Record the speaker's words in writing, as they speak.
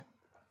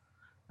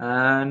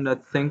And I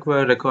think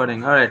we're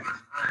recording. All right.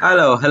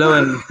 Hello,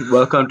 and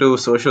welcome to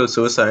Social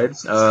Suicide.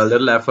 A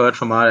little effort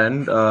from our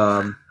end.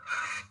 The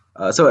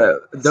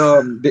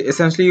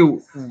essentially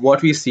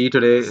what we see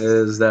today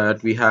is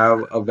that we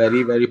have a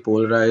very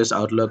polarized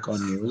outlook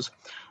on news.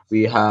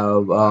 We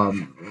have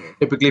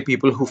typically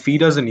people who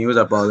feed us the news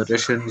are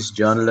politicians,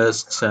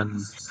 journalists,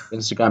 and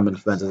Instagram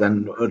influencers,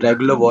 and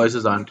regular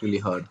voices aren't really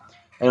heard.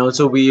 And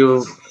also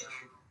we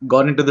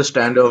got into the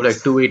stand of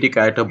like 280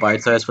 character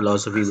bite-sized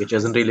philosophy, which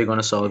isn't really going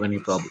to solve any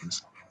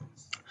problems.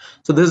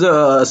 So this is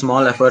a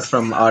small effort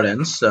from our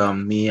ends,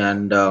 me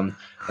and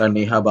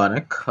Neha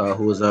Banak,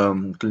 who is a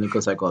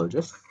clinical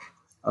psychologist.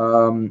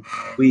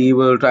 We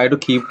will try to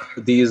keep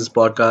these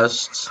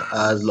podcasts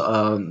as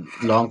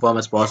long form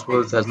as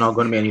possible. There's not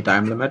going to be any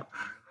time limit.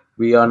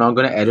 We are not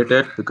going to edit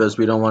it because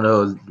we don't want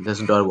to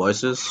listen to our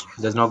voices.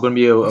 There's not going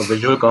to be a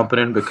visual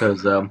component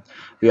because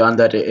we aren't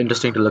that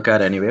interesting to look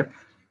at anyway.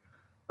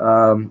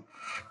 Um,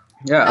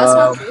 yeah. That's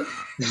not true,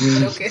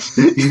 but okay.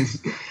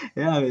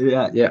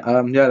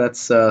 Yeah. That's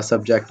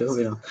subjective,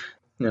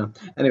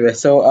 Anyway,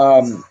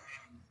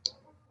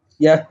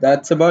 yeah,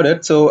 that's about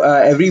it. So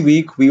every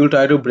week we will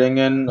try to bring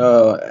in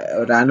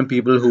random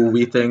people who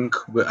we think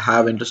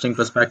have interesting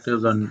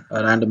perspectives on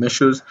random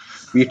issues.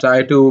 We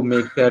try to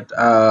make it.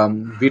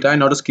 We try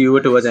not to skew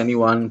it towards any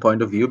one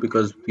point of view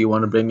because we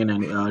want to bring in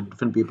any,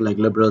 different people like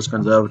liberals,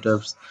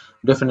 conservatives,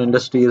 different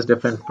industries,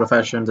 different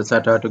professions,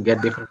 etc., to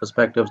get different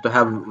perspectives, to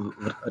have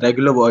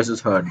regular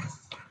voices heard.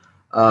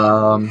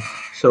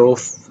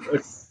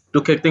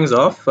 To kick things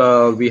off,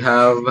 we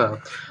have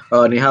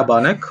Neha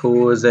Banek,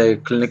 who is a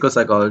clinical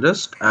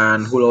psychologist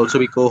and who will also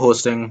be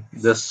co-hosting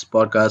this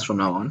podcast from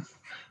now on.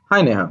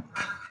 Hi, Neha.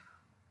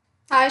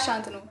 Hi,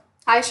 Shantanu.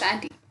 Hi,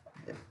 Shanti.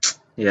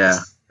 Yeah,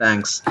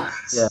 thanks.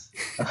 Yeah.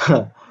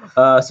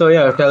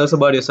 Tell us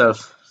about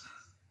yourself.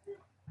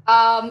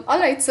 All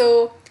right,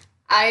 so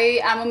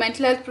I am a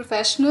mental health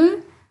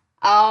professional.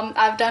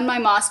 I've done my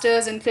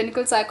master's in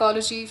clinical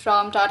psychology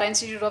from Tata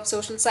Institute of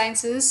Social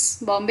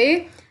Sciences,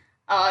 Bombay,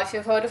 if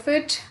you've heard of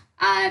it.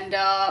 And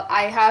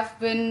I have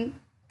been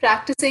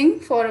practicing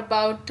for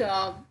about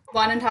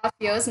 1.5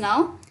 years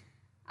now.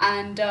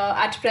 And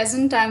at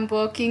present, I'm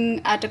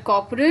working at a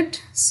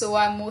corporate, so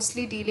I'm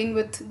mostly dealing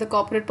with the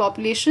corporate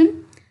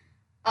population.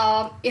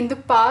 In the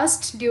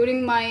past,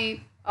 during my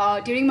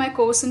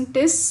course in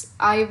TIS,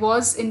 I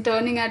was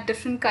interning at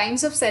different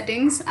kinds of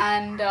settings,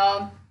 and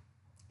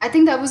I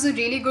think that was a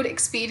really good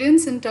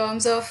experience in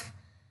terms of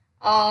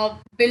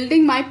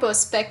building my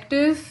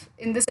perspective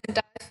in this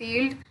entire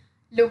field,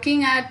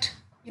 looking at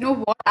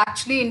what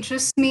actually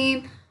interests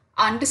me,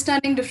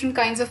 understanding different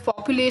kinds of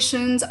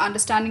populations,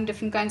 understanding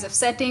different kinds of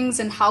settings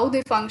and how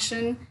they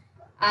function.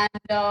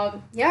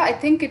 And yeah, I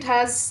think it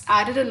has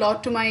added a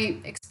lot to my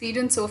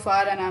experience so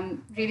far, and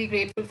I'm really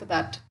grateful for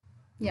that.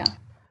 Yeah.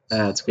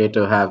 It's great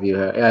to have you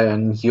here. Yeah,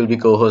 and you'll be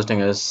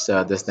co-hosting us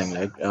this thing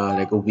like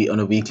on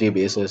a weekly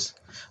basis,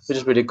 which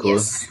is pretty cool.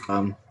 Yes.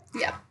 Um,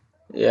 Yeah.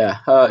 yeah.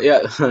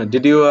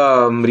 Did you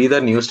read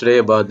that news today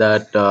about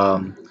that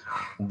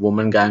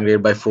woman gang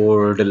raped by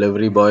four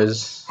delivery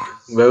boys?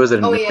 Where was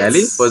it? Oh, In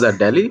Delhi? Was yes. that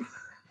Delhi?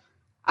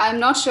 I'm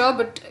not sure,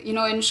 but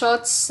in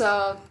shorts, keeps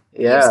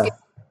Yeah. getting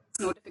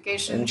In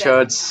notifications. And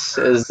shorts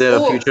is the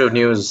oh, future of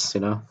news.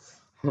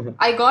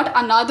 I got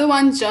another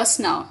one just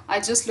now. I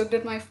just looked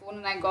at my phone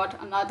and I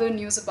got another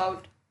news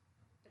about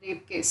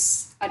rape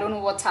case. I don't know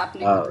what's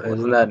happening with Wow, the whole.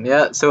 isn't that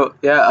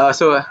yeah?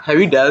 So have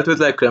you dealt with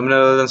like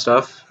criminals and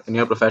stuff in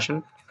your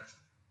profession?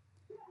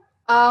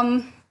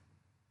 Um,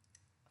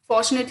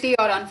 Fortunately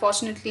or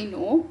unfortunately,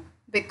 no,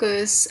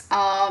 because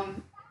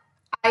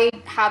I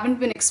haven't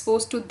been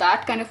exposed to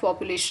that kind of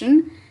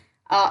population.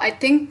 I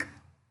think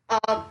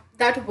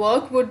that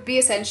work would be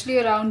essentially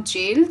around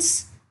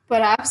jails,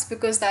 perhaps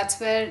because that's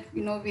where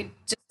we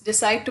just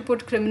decide to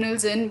put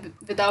criminals in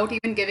without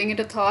even giving it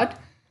a thought.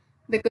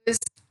 Because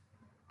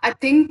I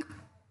think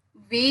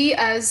we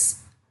as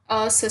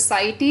a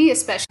society,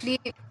 especially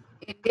in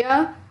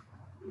India,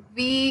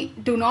 we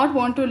do not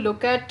want to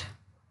look at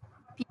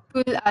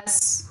people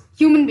as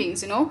human beings.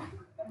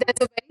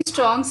 There's a very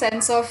strong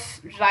sense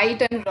of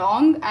right and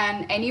wrong,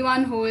 and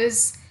anyone who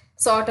is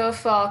sort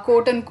of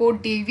quote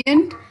unquote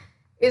deviant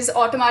is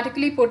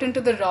automatically put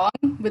into the wrong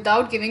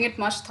without giving it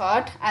much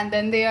thought, and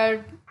then they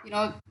are,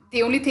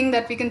 the only thing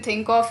that we can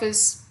think of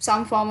is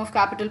some form of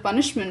capital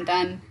punishment.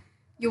 And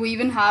you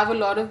even have a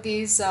lot of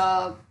these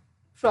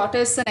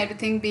protests and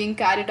everything being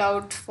carried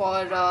out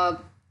for,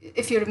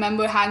 if you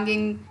remember,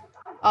 hanging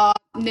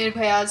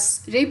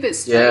Nirbhaya's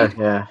rapist, Yeah, right?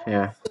 yeah,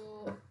 yeah.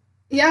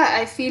 Yeah,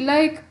 I feel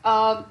like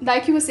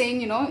you were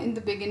saying, in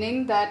the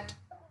beginning, that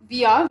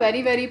we are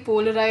very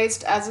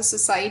polarized as a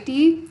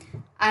society.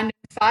 And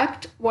in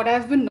fact, what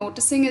I've been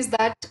noticing is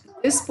that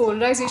this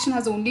polarization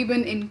has only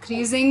been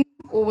increasing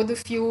over the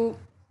few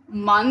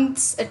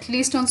months, at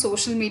least on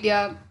social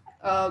media,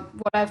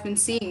 what I've been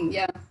seeing.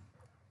 Yeah.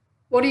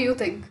 What do you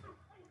think?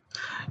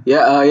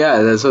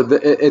 Yeah. So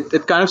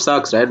it kind of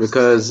sucks, right?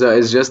 Because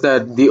it's just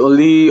that the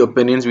only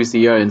opinions we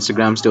see are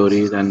Instagram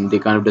stories, and they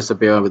kind of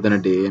disappear within a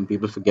day, and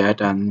people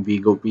forget, and we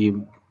go we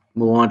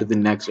move on to the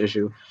next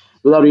issue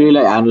without really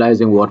like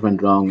analyzing what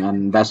went wrong,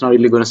 and that's not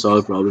really going to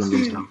solve problems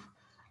and stuff.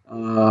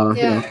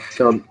 Yeah.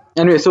 So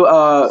anyway,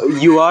 so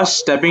you are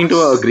stepping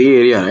into a gray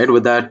area, right?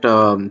 With that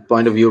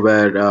point of view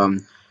where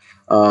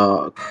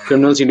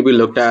criminals need to be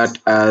looked at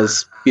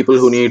as people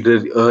who need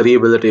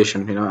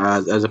rehabilitation,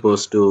 as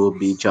opposed to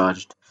be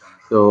charged.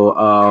 So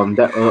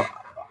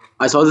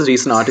I saw this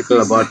recent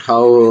article about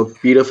how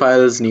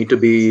pedophiles need to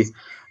be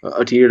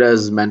treated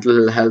as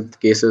mental health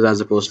cases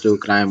as opposed to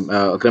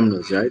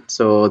criminals, right?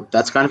 So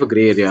that's kind of a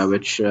gray area,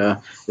 which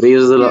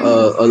raises a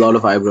lot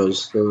of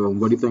eyebrows. So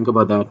what do you think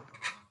about that?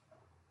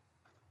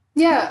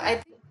 Yeah, I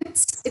think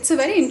it's a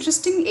very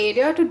interesting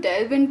area to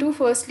delve into,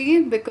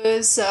 firstly,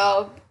 because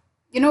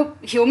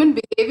human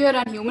behavior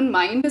and human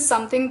mind is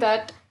something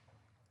that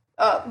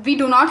we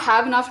do not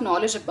have enough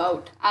knowledge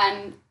about.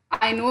 And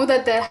I know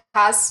that there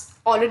has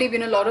already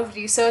been a lot of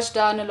research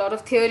done, a lot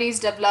of theories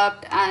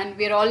developed, and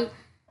we're all,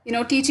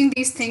 teaching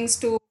these things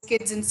to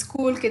kids in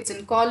school, kids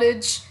in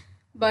college.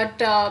 But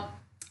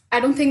I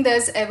don't think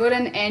there's ever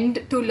an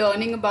end to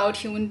learning about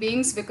human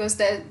beings because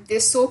they're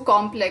so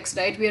complex,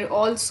 right? We're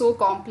all so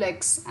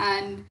complex.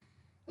 And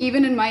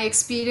even in my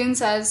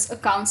experience as a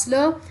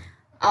counselor,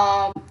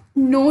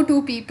 no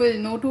two people,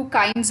 no two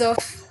kinds of,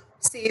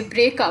 say,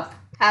 breakup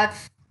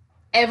have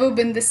ever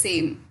been the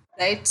same,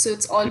 right? So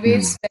it's Hmm.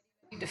 always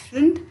very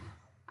different.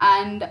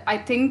 And I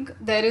think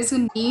there is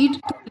a need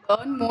to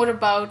learn more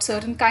about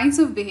certain kinds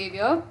of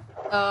behavior,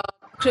 uh,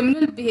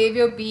 criminal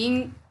behavior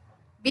being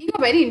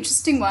a very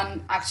interesting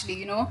one,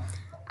 actually,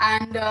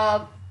 and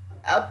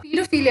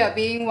pedophilia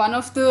being one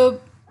of the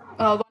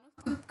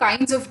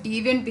kinds of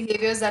deviant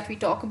behaviors that we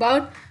talk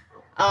about.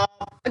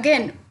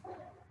 Again,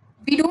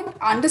 we don't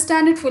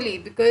understand it fully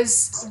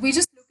because we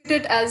just look at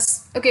it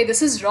as, okay,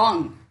 this is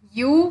wrong.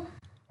 You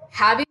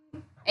having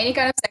any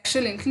kind of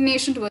sexual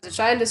inclination towards a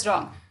child is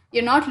wrong.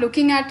 You're not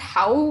looking at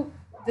how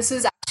this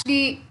is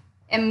actually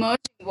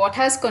emerging, what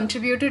has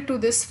contributed to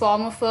this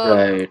form of a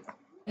Right.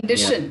 Yeah.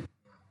 condition.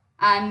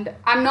 And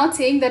I'm not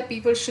saying that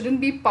people shouldn't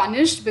be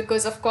punished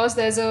because of course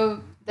there's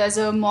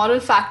a moral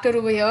factor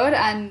over here,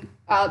 and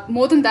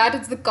more than that,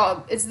 it's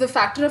the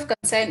factor of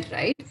consent,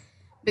 right?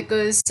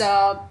 Because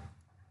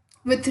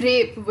with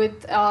rape,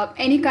 with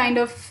any kind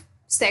of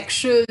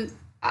sexual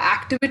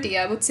activity,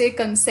 I would say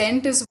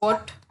consent is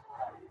what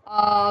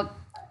uh,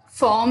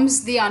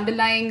 forms the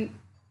underlying,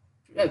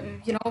 the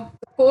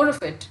core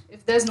of it.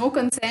 If there's no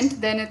consent,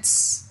 then it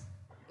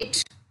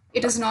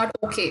it is not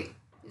okay,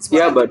 is what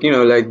Yeah, I'm. but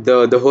like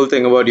the whole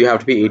thing about you have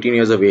to be 18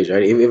 years of age,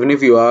 right? Even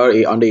if you are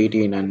under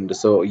 18, and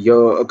so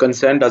your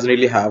consent doesn't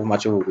really have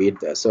much of a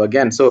weight there. So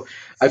again, so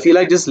I feel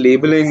like just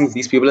labeling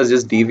these people as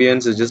just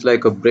deviants is just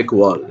like a brick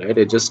wall, right?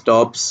 It just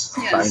stops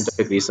Yes.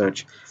 scientific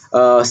research.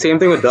 Same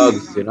thing with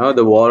drugs,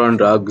 the war on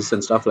drugs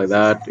and stuff like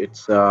that.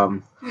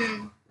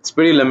 It's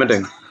pretty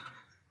limiting,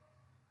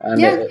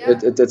 and Yeah, yeah,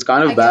 it's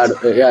kind I of get bad.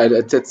 it. Yeah,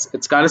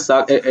 it's kind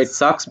of it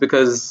sucks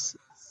because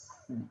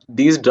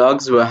these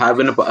drugs have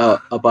been a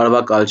part of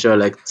our culture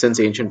like since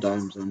ancient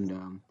times,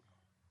 and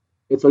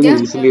it's only Yeah,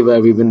 recently where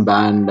we've been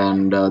banned,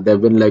 and there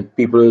have been like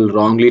people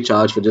wrongly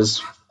charged for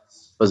just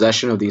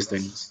possession of these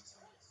things.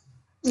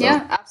 So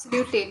yeah,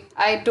 absolutely.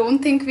 I don't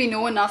think we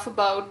know enough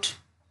about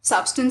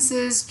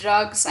substances,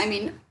 drugs. I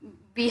mean,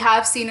 we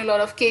have seen a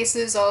lot of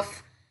cases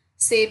of,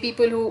 say,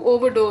 people who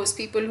overdose,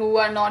 people who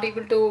are not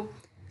able to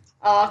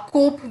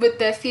cope with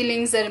their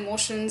feelings, their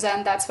emotions,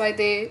 and that's why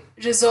they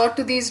resort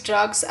to these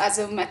drugs as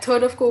a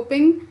method of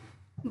coping.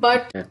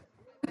 But yeah.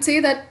 I would say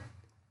that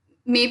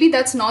maybe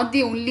that's not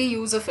the only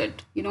use of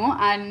it,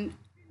 and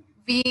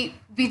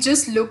we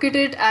just look at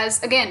it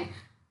as, again,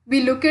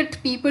 we look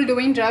at people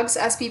doing drugs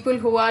as people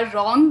who are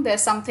wrong.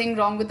 There's something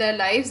wrong with their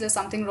lives, there's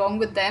something wrong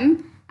with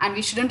them, and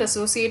we shouldn't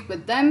associate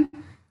with them.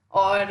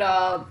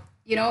 Or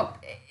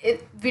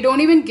we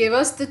don't even give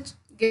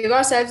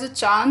ourselves a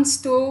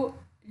chance to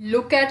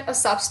look at a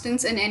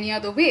substance in any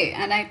other way.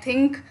 And I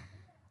think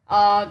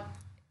uh,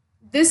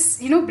 this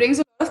brings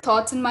a lot of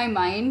thoughts in my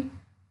mind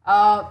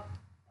uh,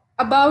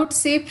 about,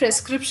 say,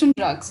 prescription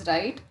drugs,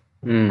 right?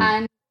 Hmm.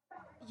 And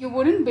you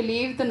wouldn't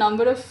believe the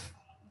number of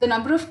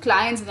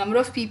clients, the number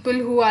of people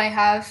who I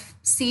have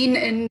seen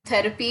in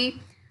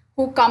therapy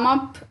who come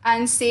up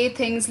and say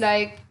things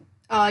like,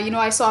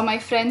 I saw my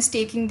friends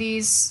taking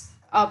these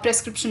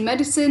prescription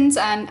medicines,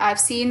 and I've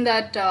seen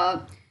that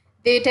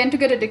they tend to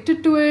get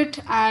addicted to it,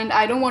 and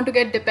I don't want to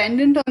get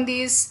dependent on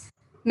these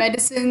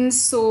medicines.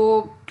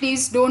 So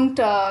please don't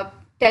tell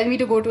me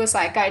to go to a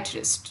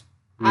psychiatrist.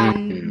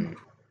 And Hmm.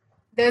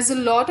 there's a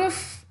lot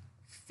of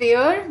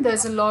fear,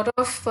 there's a lot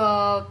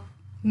of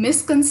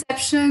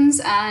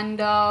misconceptions, and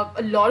a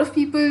lot of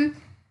people,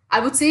 I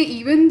would say,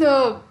 even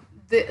the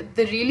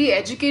really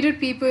educated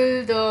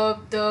people,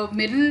 the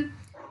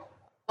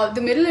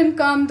middle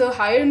income, the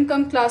higher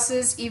income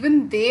classes,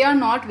 even they are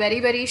not very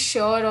very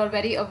sure or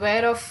very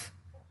aware of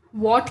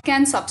what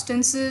can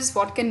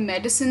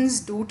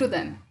medicines do to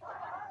them.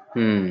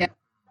 Hmm. Yeah.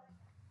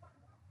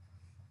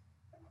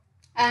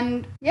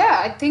 And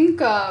yeah, I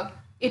think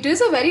it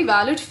is a very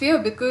valid fear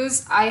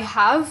because I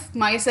have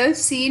myself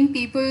seen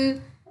people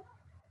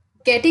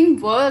getting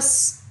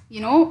worse,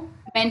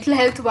 mental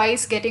health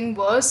wise, getting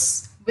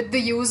worse with the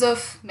use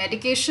of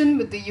medication,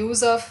 with the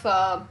use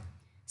of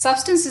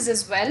substances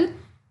as well.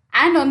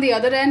 And on the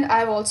other end,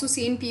 I've also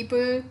seen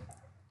people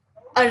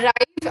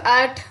arrive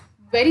at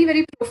very,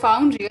 very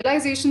profound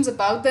realizations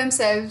about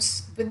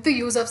themselves with the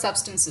use of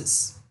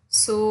substances.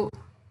 So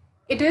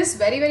it is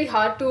very, very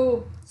hard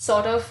to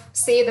sort of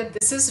say that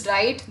this is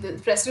right, the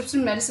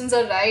prescription medicines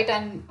are right,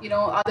 and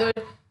other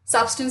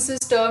substances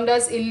termed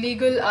as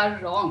illegal are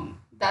wrong.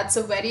 That's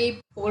a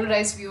very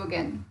polarized view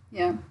again.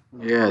 Yeah.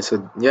 Yeah,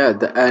 so yeah,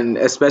 and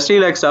especially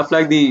like stuff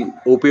like the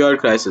opioid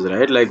crisis,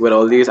 right? Like where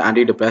all these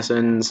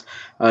antidepressants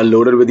are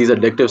loaded with these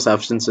addictive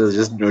substances,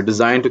 just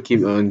designed to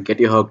keep get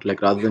you hooked,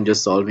 like rather than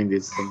just solving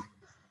these things.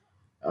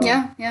 Um,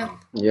 Yeah, yeah.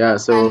 yeah,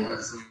 so And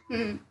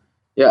hmm,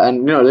 yeah,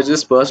 and that's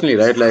just personally,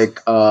 right?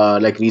 Like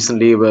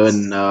recently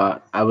when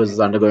I was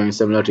undergoing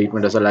similar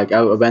treatment as well, like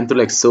I went through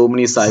like so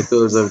many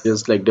cycles of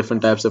just like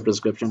different types of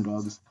prescription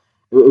drugs.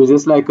 It was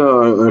just like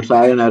a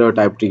trial and error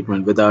type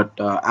treatment without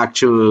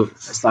actual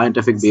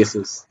scientific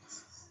basis.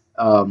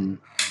 Um,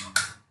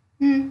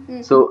 hmm,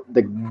 hmm, so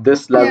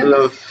this level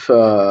yeah.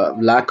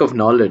 of lack of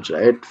knowledge,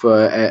 right,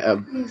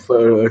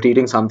 for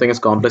treating something as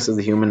complex as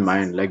the human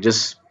mind, like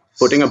just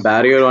putting a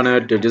barrier on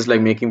it, just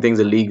like making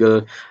things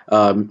illegal,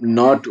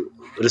 not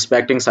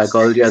respecting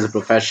psychology as a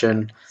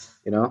profession,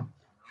 you know,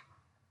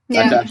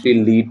 that Yeah.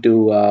 actually lead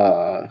to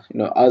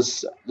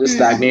us just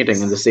stagnating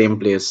in the same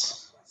place.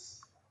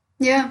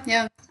 Yeah,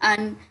 yeah.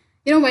 And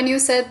when you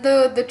said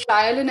the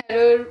trial and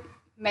error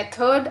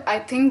method, I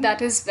think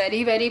that is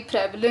very, very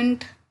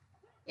prevalent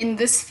in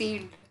this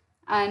field.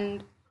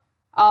 And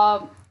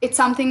it's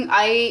something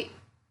I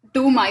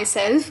do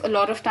myself a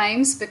lot of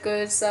times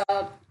because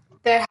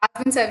there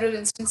have been several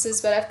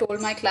instances where I've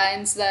told my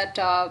clients that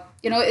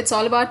it's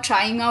all about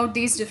trying out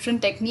these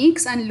different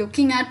techniques and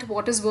looking at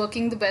what is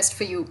working the best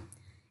for you.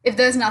 If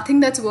there's nothing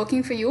that's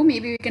working for you,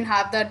 maybe we can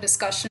have that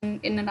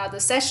discussion in another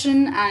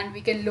session and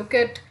we can look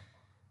at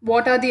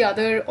what are the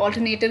other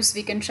alternatives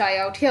we can try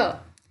out here.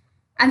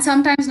 And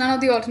sometimes none of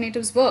the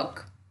alternatives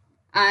work.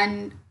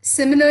 And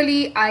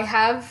similarly, I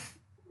have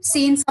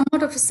seen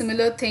somewhat of a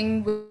similar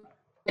thing with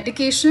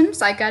medication,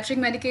 psychiatric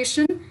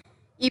medication,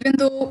 even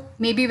though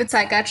maybe with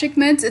psychiatric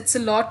meds, it's a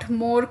lot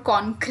more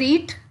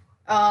concrete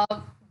uh,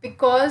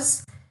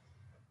 because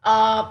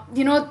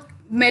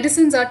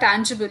medicines are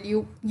tangible.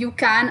 You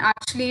can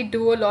actually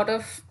do a lot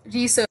of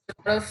research,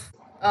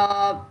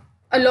 uh,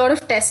 a lot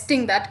of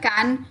testing that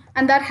can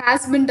and that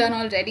has been done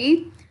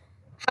already.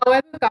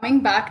 However,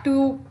 coming back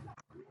to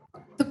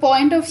the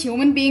point of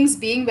human beings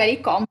being very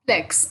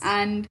complex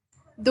and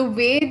the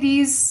way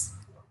these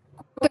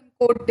quote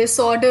unquote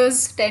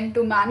disorders tend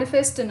to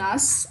manifest in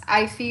us,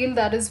 I feel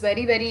that is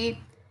very,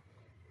 very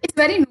it's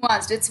very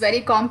nuanced, it's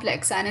very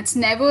complex, and it's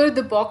never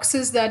the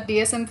boxes that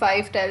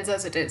DSM-5 tells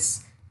us it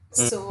is.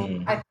 So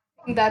Mhm. I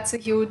think that's a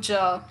huge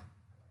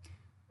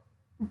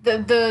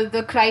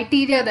the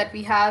criteria that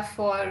we have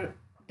for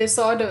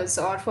disorders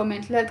or for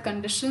mental health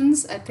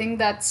conditions. I think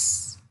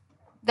that's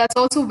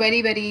also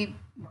very, very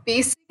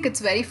basic. It's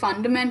very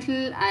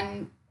fundamental,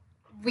 and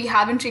we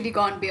haven't really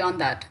gone beyond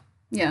that.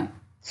 Yeah.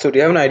 So do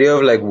you have an idea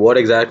of like what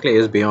exactly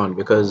is beyond?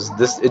 Because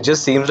this it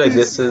just seems like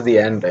this is the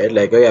end, right?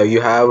 Like, oh yeah,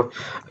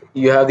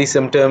 you have these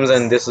symptoms,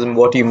 and this is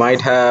what you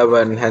might have,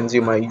 and hence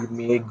you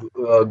may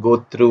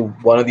go through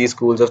one of these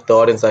schools of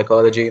thought in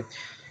psychology.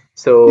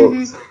 So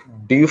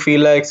do you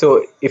feel like,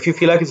 so if you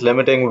feel like it's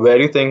limiting, where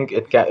do you think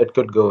it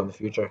could go in the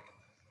future?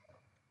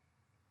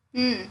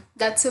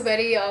 That's a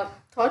very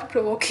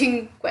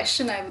thought-provoking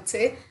question, I would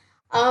say.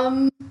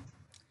 Um,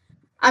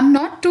 I'm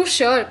not too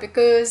sure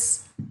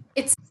because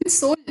it's been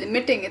so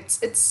limiting.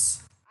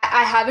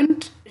 I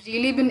haven't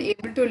really been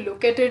able to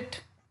look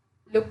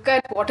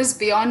at what is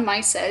beyond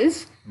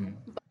myself.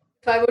 But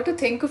if I were to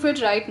think of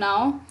it right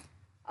now,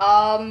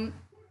 um,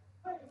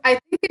 I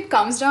think it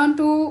comes down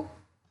to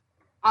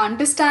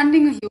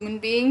understanding a human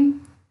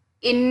being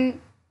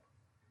in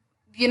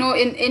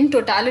in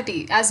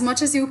totality as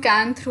much as you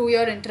can through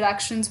your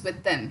interactions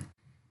with them.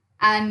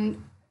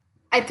 And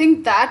I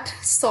think that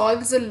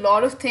solves a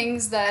lot of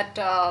things that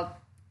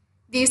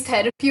these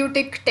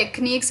therapeutic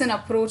techniques and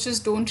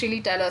approaches don't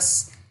really tell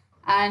us.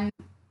 And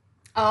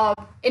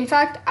in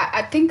fact,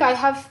 I think I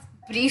have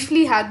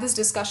briefly had this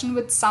discussion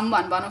with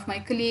someone, one of my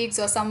colleagues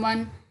or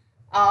someone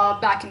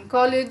back in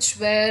college,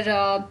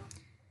 where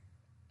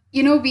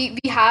we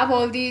have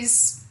all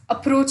these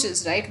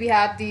approaches, right? We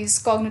have these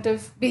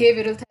cognitive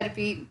behavioral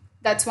therapy.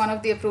 That's one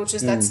of the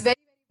approaches that's Mm, very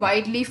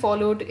widely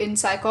followed in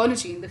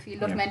psychology in the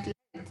field of yeah. mental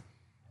health.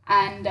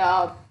 And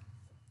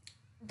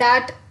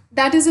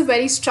that is a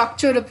very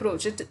structured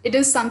approach. It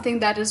is something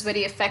that is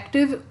very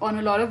effective on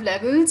a lot of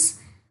levels.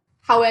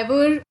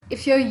 However,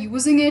 if you're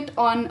using it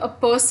on a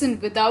person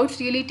without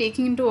really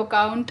taking into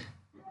account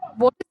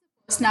what is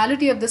the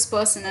personality of this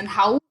person and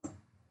how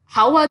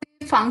are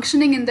they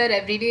functioning in their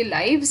everyday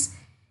lives,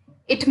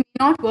 it may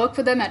not work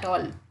for them at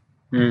all.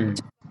 Mm,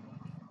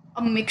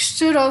 A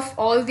mixture of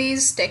all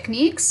these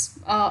techniques,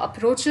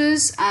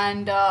 approaches,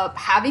 and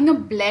having a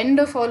blend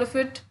of all of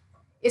it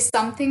is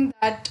something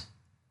that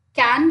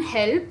can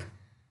help,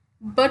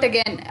 but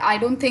again, I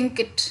don't think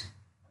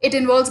it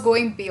involves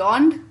going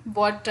beyond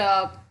what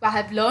I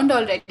have learned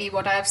already,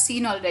 what I have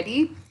seen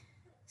already.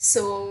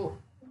 So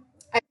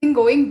I think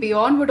going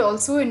beyond would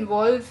also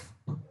involve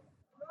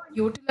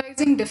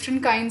utilizing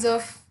different kinds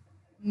of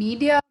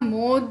media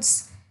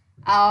modes.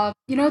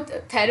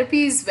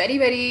 Therapy is very,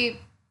 very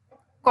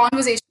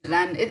conversational,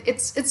 and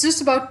it's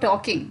just about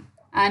talking.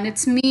 And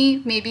it's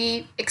me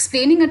maybe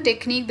explaining a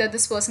technique that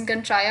this person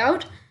can try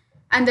out,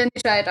 and then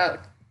they try it out.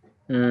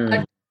 Hmm.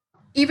 But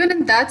even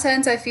in that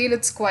sense, I feel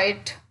it's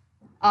quite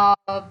uh,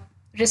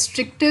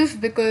 restrictive,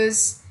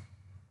 because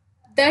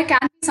there can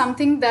be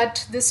something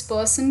that this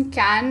person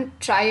can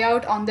try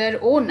out on their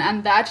own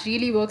and that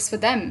really works for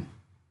them.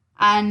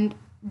 And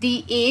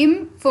the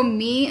aim for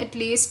me, at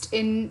least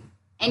in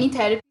any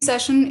therapy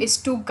session, is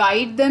to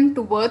guide them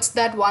towards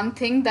that one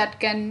thing that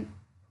can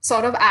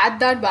sort of add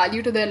that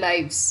value to their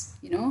lives,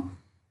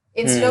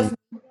 instead Hmm. of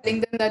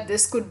telling them that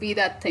this could be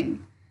that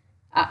thing.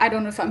 I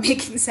don't know if I'm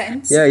making Yeah,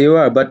 sense. you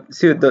are. But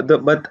see,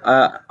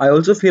 I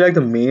also feel like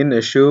the main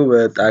issue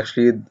with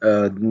actually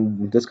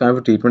this kind of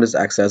a treatment is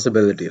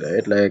accessibility,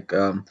 right? Like,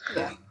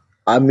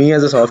 Yeah. me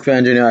as a software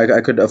engineer,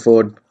 I could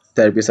afford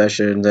therapy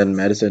sessions and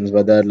medicines,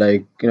 but there are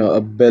like, a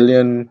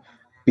billion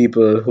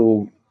people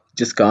who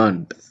just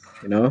can't,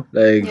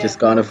 like Yeah. just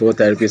can't afford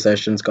therapy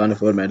sessions, can't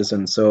afford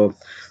medicine. So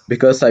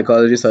because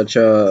psychology is such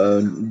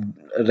a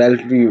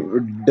relatively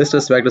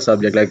disrespected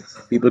subject, like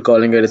people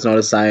calling it's not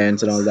a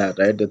science and all that,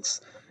 right?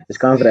 It's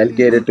kind of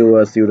relegated to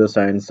a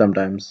pseudoscience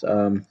sometimes.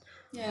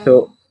 Yeah.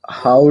 So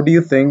how do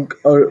you think,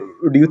 or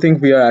do you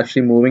think we are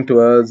actually moving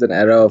towards an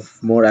era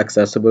of more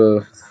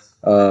accessible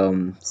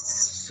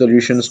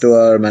solutions to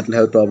our mental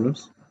health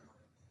problems?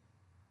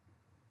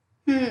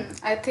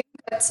 I think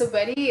that's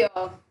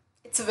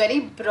it's a very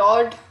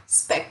broad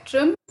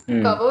spectrum to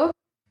Hmm. cover,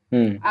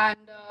 Hmm. and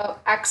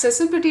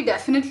accessibility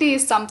definitely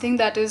is something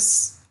that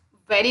is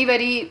very,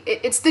 very.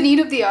 It's the need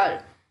of the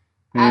hour,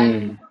 and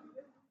Hmm.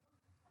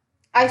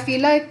 I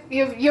feel like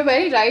you're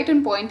very right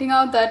in pointing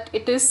out that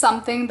it is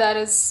something that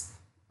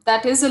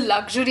is a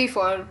luxury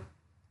for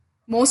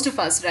most of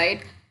us,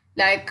 right?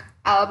 Like,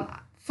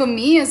 for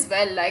me as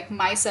well, like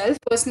myself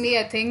personally,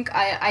 I think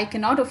I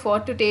cannot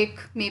afford to take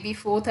maybe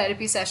 4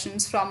 therapy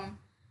sessions from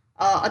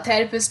a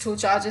therapist who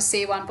charges,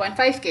 say,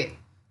 1.5K,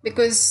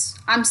 because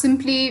I'm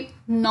simply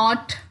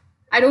not,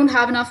 I don't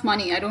have enough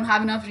money, I don't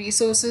have enough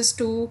resources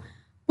to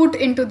put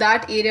into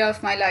that area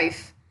of my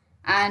life.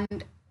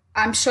 And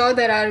I'm sure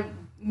there are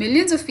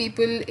millions of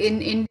people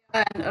in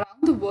India and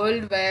around the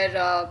world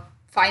where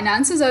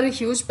finances are a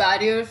huge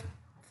barrier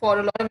for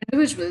a lot of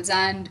individuals.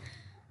 And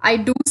I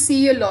do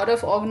see a lot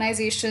of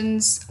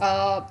organizations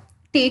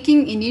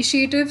taking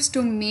initiatives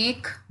to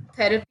make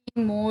therapy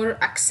more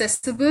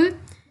accessible,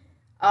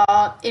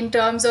 in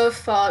terms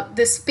of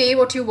this pay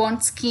what you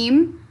want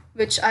scheme,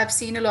 which I've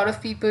seen a lot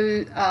of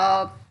people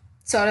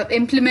sort of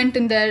implement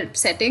in their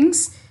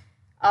settings.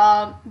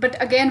 But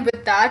again,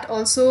 with that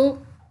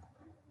also,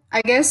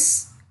 I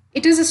guess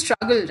it is a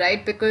struggle,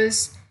 right?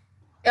 Because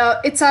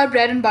it's our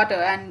bread and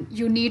butter, and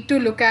you need to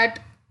look at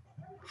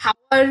how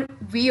are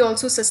we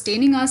also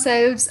sustaining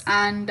ourselves,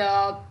 and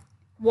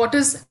what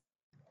is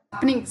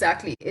happening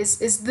exactly.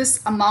 Is this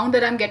amount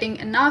that I'm getting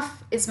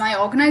enough? Is my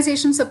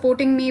organization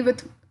supporting me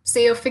with,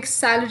 say, a fixed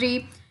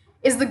salary?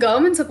 Is the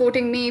government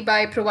supporting me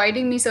by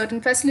providing me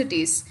certain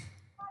facilities?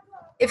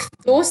 If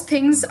those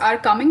things are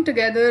coming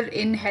together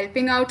in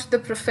helping out the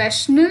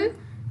professional,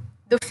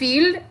 the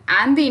field,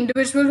 and the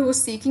individual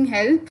who's seeking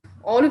help,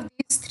 all of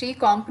these three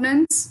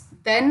components,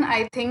 then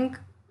I think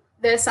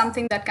there's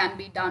something that can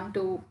be done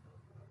to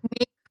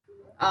make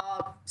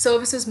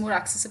services more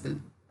accessible.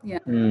 Yeah.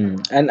 Hmm.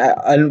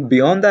 And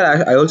beyond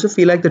that, I also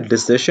feel like the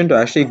decision to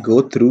actually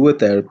go through a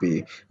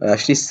therapy,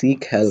 actually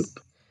seek help,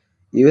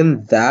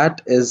 even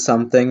that is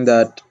something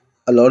that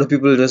a lot of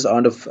people just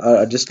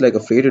are just like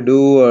afraid to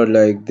do, or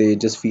like they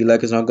just feel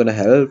like it's not going to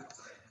help.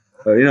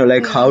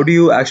 Like how do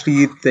you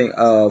actually think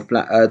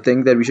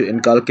that we should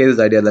inculcate this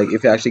idea, like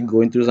if you're actually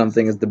going through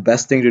something, is the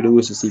best thing to do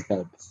is to seek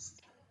help,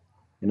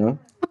 you know?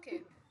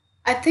 Okay.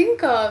 I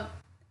think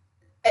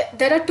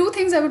there are two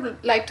things I would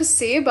like to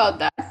say about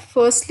that.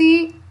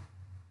 Firstly,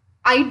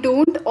 I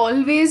don't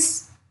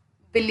always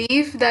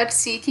believe that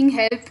seeking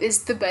help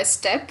is the best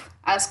step,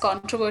 as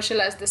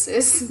controversial as this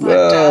is. But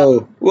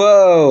Whoa,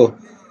 whoa.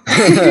 All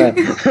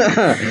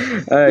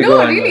right, go no, on,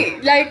 go on.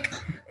 really, like,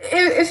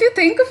 if you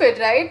think of it,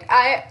 right?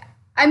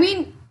 I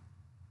mean,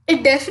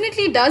 it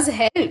definitely does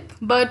help,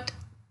 but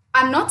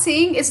I'm not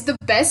saying it's the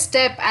best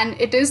step and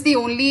it is the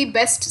only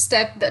best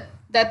step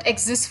that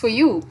exists for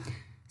you.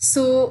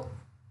 So,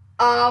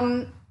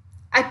 um,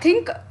 I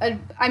think,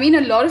 I mean,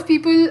 a lot of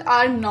people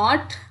are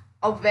not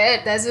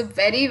aware. There's a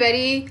very,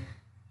 very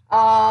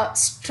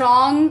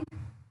strong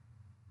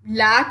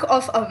lack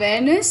of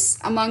awareness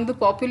among the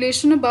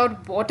population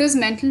about what is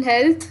mental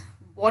health,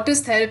 what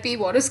is therapy,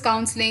 what is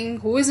counseling,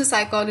 who is a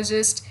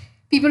psychologist.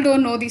 People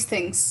don't know these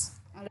things,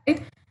 all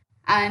right?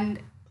 And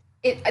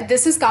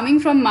this is coming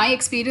from my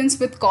experience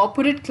with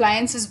corporate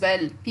clients as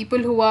well. People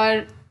who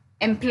are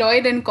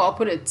employed in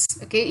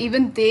corporates, okay,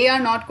 even they are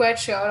not quite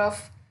sure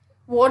of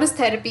what is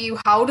therapy,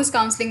 how does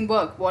counseling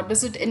work, what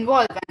does it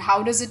involve, and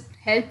how does it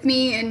help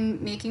me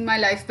in making my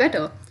life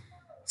better.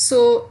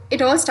 So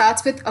it all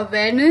starts with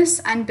awareness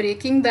and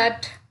breaking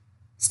that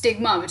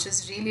stigma, which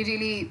is really,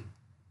 really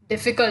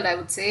difficult, I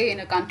would say, in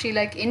a country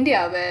like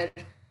India, where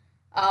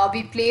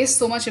we place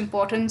so much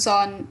importance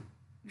on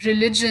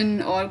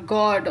religion or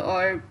God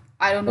or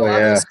I don't Oh know,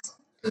 other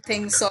yeah,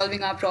 things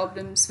solving our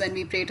problems when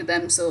we pray to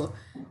them. So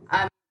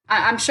um,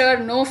 I'm sure,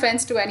 no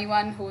offense to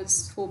anyone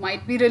who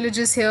might be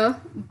religious here,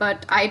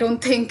 but I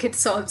don't think it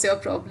solves your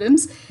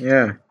problems.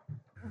 yeah.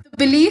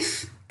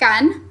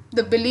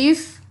 The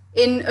belief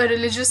in a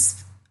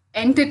religious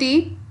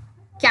entity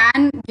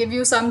can give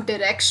you some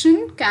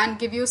direction, can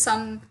give you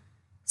some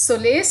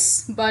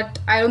solace, but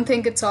I don't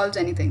think it solves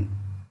anything.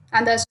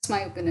 And that's just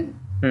my opinion.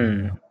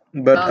 Hmm.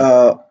 But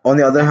Um, on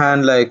the other yeah.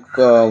 hand, like,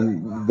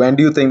 when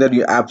do you think that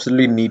you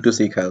absolutely need to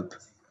seek help?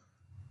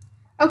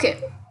 Okay.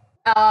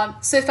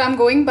 So if I'm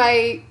going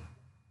by,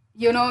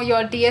 your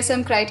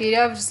DSM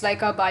criteria, which is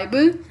like a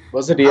Bible,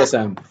 What's the uh,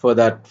 DSM for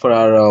that for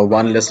our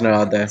one listener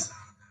out there?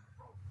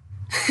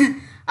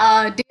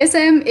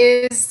 DSM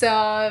is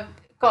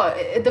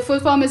the full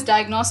form is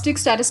Diagnostic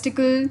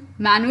Statistical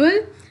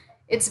Manual.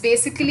 It's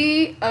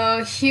basically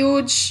a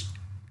huge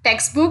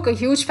textbook, a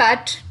huge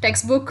fat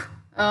textbook,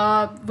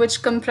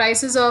 which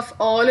comprises of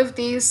all of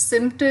these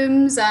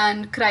symptoms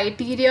and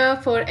criteria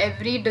for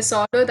every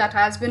disorder that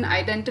has been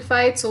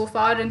identified so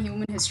far in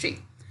human history.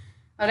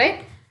 All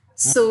right.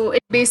 So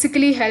it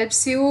basically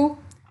helps you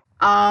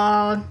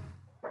uh,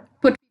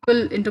 put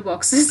people into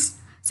boxes,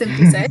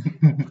 simply said.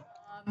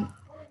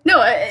 No,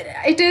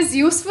 it is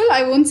useful.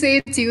 I won't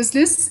say it's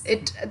useless.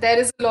 There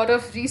is a lot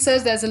of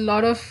research. There's a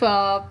lot of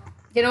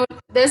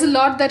there's a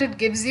lot that it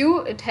gives you.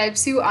 It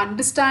helps you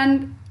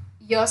understand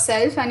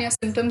yourself and your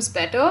symptoms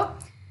better.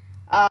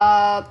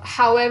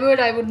 However,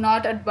 I would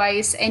not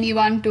advise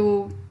anyone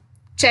to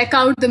check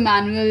out the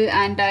manual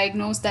and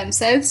diagnose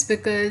themselves,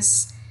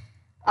 because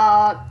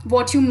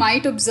what you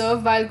might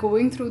observe while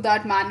going through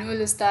that manual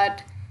is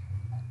that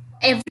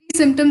every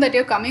symptom that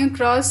you're coming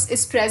across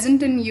is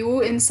present in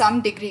you in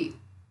some degree.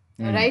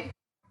 All Hmm. right.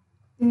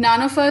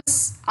 None of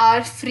us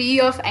are free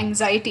of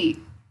anxiety.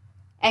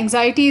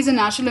 Anxiety is a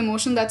natural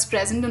emotion that's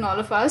present in all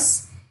of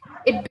us.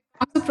 It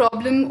becomes a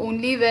problem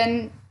only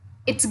when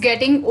it's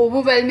getting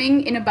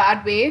overwhelming in a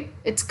bad way.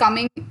 It's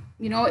coming,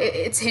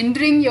 it's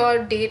hindering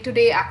your day to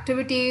day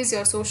activities,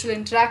 your social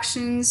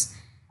interactions,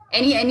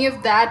 any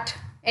of that,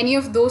 any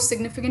of those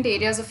significant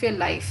areas of your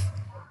life.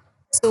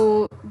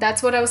 So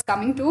that's what I was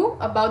coming to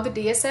about the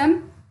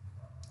DSM.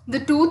 The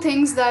two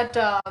things that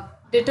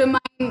determine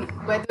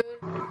whether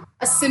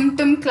a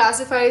symptom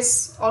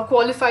classifies or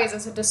qualifies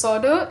as a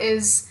disorder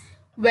is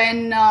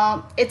when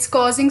it's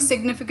causing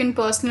significant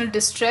personal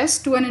distress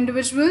to an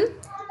individual,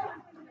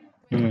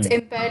 it's Hmm.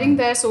 impairing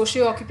their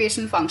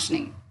socio-occupational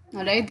functioning.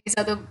 All right, these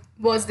are the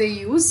words they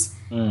use.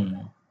 Hmm.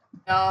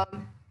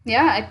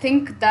 Yeah, I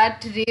think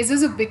that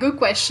raises a bigger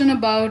question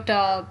about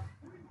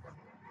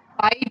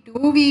why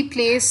do we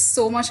place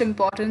so much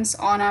importance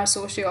on our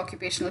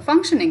socio-occupational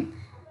functioning.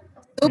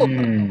 So,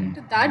 according Hmm.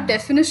 to that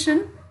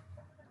definition,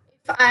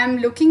 if I'm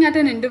looking at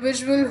an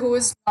individual who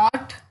is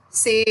not,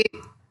 say,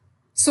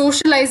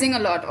 socializing a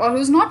lot, or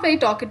who's not very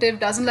talkative,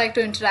 doesn't like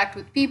to interact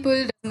with people,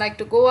 doesn't like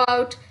to go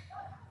out,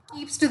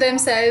 keeps to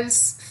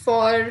themselves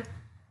for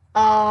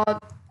uh,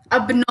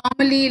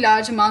 abnormally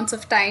large amounts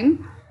of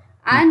time,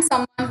 and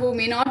someone who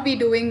may not be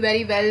doing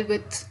very well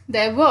with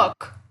their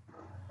work,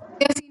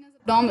 they are seen as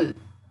abnormal,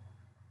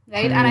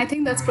 right? And Hmm. I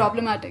think that's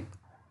problematic.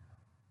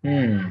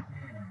 Hmm.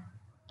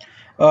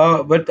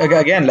 But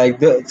again, like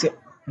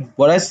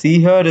what I see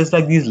here is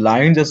like these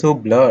lines are so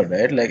blurred,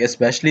 right? Like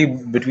especially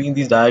between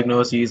these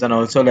diagnoses and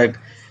also like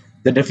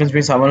the difference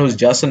between someone who's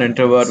just an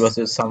introvert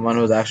versus someone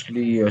who's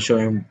actually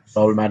showing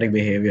problematic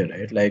behavior,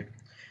 right? Like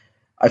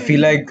I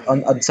feel like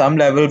on some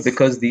level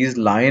because these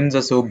lines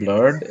are so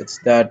blurred, it's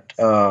that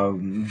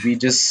we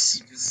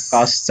just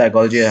cast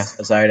psychology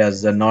aside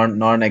as a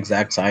non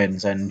exact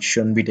science and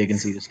shouldn't be taken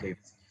seriously.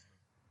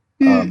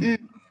 Um, Mm-mm.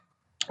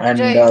 and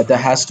Right. there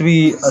has to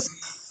be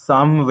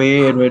some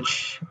way in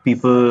which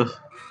people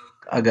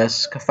I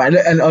guess find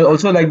it, and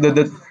also like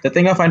the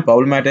thing I find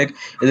problematic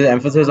is the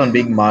emphasis on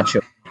being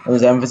macho. And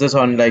there's emphasis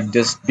on like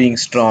just being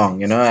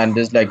strong, and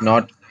just like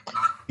not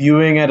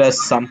viewing it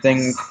as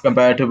something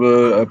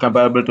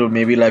comparable to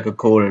maybe like a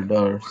cold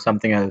or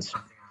something else.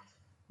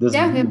 This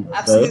Yeah, yeah, view, right?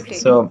 absolutely.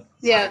 So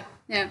Yeah,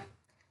 yeah.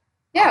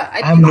 Yeah, I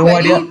I have think no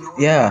idea. very,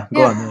 Yeah,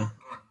 go yeah. on. Yeah.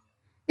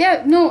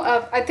 Yeah, no,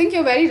 I think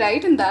you're very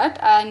right in that.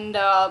 And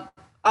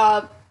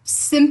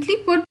simply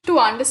put, to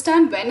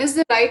understand when is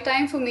the right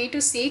time for me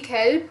to seek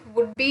help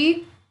would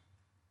be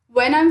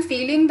when I'm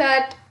feeling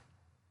that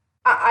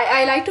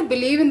I like to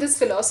believe in this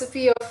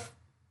philosophy of,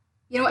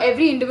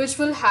 every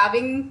individual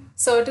having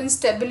certain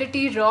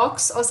stability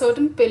rocks or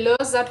certain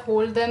pillars that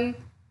hold them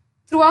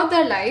throughout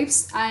their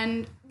lives.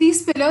 And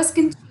these pillars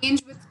can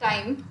change with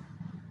time.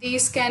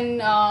 These can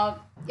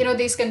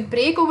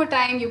break over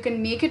time. You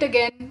can make it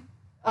again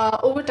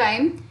over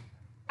time.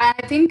 And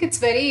I think it's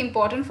very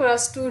important for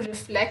us to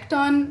reflect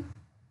on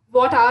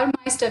what are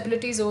my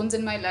stability zones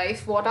in my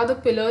life, what are the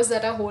pillars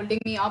that are holding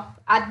me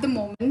up at the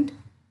moment.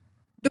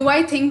 Do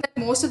I think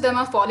that most of them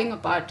are falling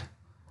apart?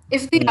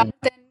 If they are, Mm.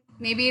 then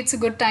maybe it's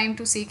a good time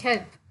to seek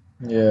help.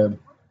 Yeah,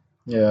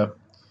 yeah.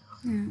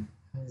 Yeah.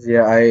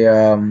 Yeah,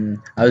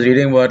 I was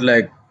reading about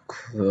like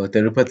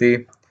Tirupati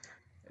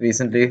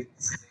recently,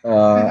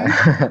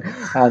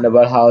 Mm-hmm. and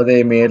about how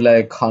they made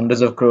like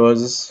hundreds of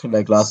crores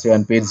like last year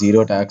and paid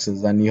zero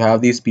taxes. And you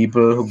have these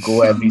people who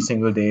go every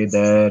single day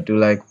there to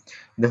like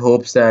the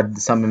hopes that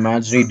some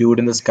imaginary dude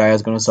in the sky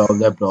is going to solve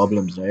their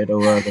problems, right?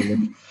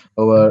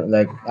 Over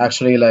like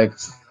actually like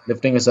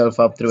lifting yourself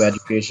up through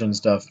education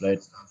stuff, right?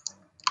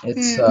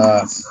 It's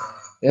uh,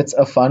 Mm-hmm. it's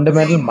a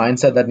fundamental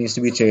mindset that needs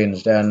to be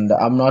changed, and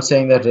I'm not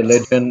saying that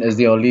religion is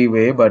the only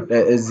way, but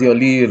is the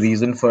only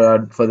reason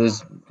for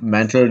this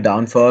mental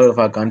downfall of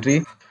our country.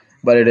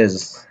 But it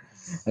is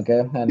okay,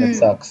 and it Hmm.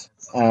 sucks.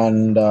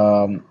 And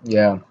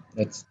yeah,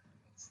 it's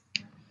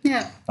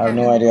Yeah, I have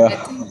yeah. no idea. I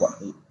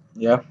think.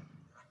 Yeah.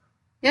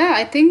 Yeah,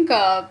 I think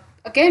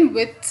again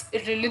with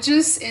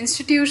religious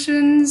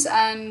institutions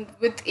and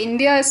with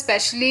India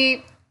especially,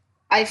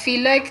 I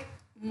feel like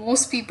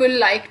most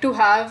people like to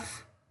have,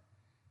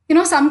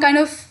 some kind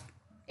of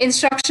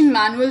instruction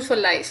manual for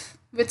life,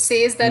 which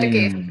says that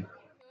okay, if Hmm. you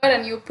here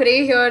and you pray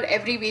here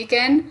every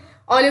weekend,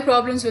 all your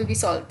problems will be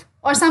solved,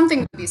 or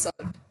something will be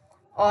solved,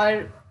 or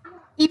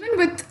even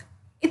with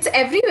it's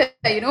everywhere.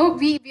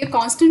 We are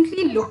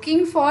constantly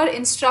looking for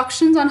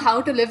instructions on how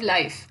to live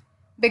life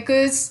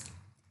because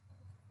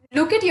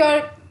look at your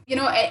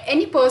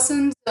any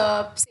person's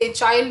say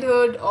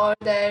childhood or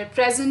their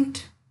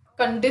present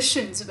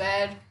conditions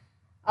where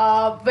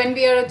when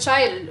we are a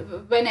child,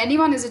 when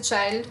anyone is a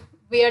child,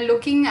 we are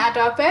looking at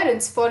our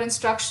parents for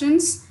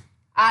instructions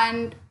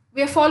and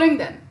we are following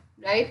them,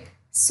 right?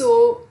 So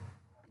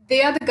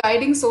they are the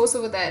guiding source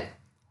over there.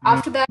 Mm.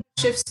 After that,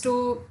 it shifts to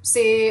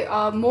say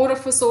more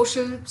of a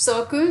social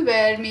circle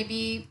where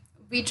maybe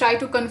we try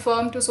to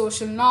conform to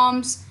social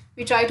norms.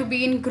 We try to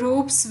be in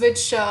groups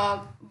which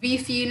we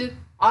feel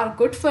are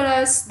good for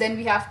us. Then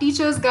we have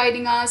teachers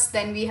guiding us.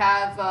 Then we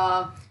have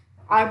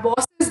our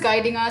bosses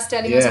guiding us,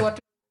 telling us Yeah. what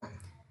to do.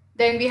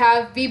 Then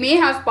we may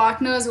have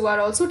partners who are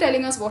also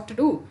telling us what to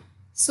do.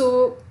 So,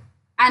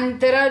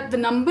 and there are the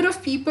number of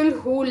people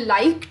who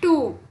like to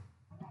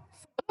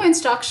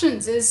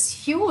instructions is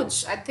huge.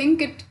 I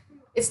think it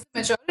is the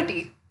majority,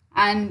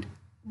 and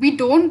we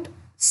don't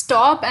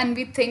stop and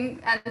we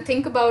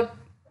think about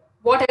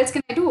what else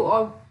can I do,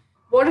 or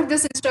what if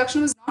this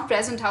instruction was not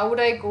present? How would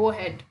I go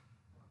ahead?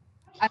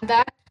 And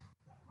that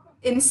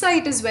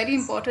insight is very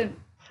important.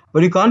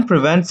 But you can't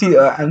prevent, see,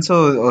 and so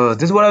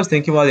this is what I was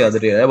thinking about the other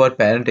day, right, about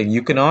parenting.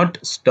 You cannot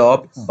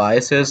stop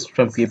biases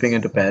from creeping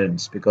into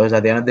parents because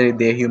at the end of the day,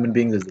 they're human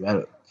beings as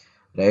well,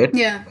 right?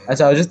 Yeah. And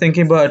so I was just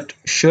thinking about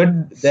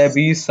should there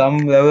be some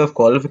level of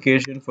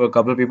qualification for a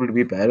couple of people to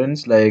be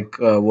parents? Like,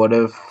 what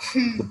if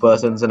the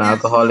person's an Yeah.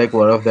 alcoholic?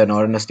 What if they're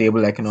not in a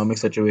stable economic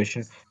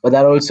situation? But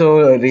that also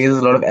raises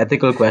a lot of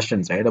ethical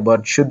questions, right?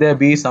 About should there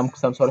be some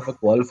sort of a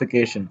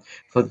qualification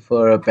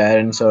for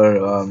parents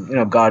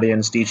or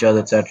guardians, teachers,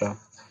 etc.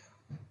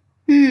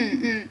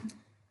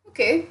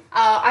 Okay.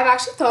 I've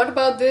actually thought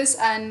about this,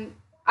 and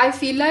I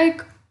feel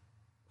like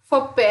for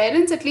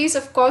parents at least,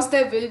 of course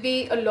there will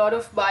be a lot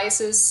of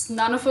biases.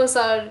 None of us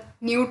are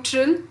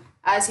neutral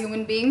as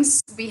human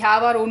beings. We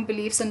have our own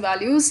beliefs and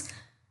values,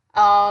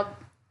 uh,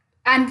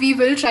 and we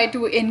will try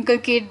to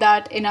inculcate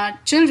that in our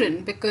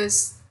children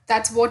because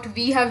that's what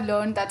we have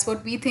learned, that's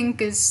what we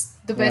think is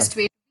the Yeah, best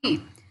way to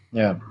be.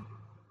 yeah.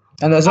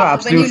 And there's no When you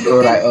absolute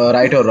look at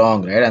right or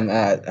wrong, right?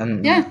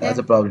 And yeah, that's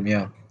yeah. a problem.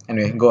 Yeah.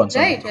 Anyway, go on.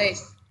 Sorry. Right, right.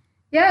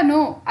 Yeah,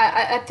 no,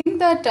 I think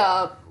that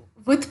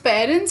with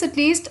parents, at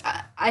least,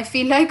 I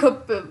feel like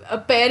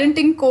a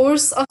parenting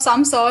course of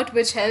some sort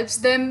which helps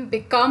them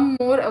become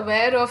more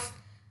aware of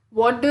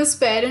what does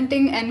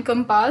parenting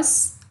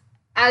encompass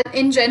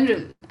in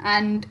general,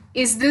 and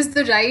is this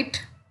the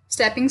right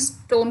stepping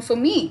stone for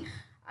me,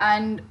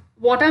 and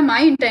what are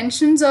my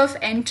intentions of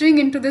entering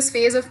into this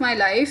phase of my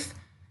life.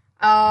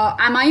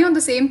 Am I on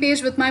the same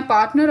page with my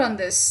partner on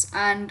this?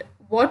 And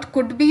what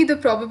could be the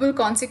probable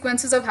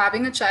consequences of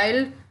having a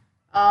child,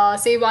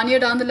 say 1 year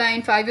down the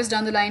line, 5 years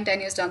down the line,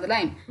 10 years down the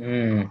line?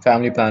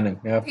 Family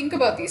planning. Yeah. Think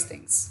about these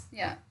things.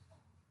 Yeah.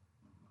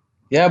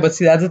 Yeah, but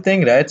see, that's the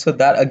thing, right? So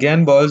that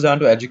again boils down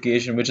to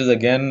education, which is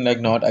again like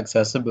not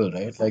accessible,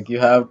 right? Like you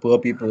have poor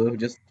people who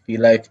just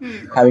feel like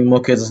having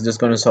more kids is just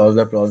going to solve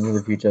their problems in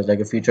the future, it's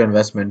like a future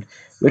investment,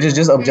 which is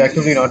just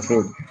objectively not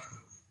true.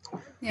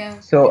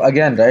 Yeah. So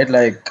again, right,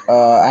 like,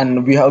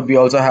 and we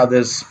also have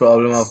this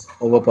problem of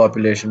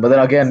overpopulation. But then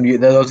again,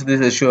 there's also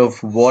this issue of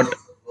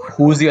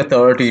who's the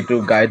authority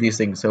to guide these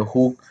things. So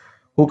who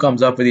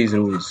comes up with these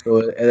rules?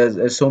 So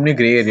there's so many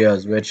gray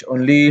areas, which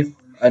only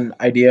an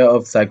idea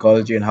of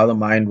psychology and how the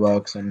mind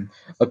works, and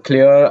a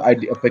clear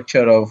idea, a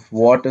picture of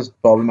what is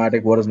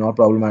problematic, what is not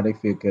problematic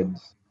for your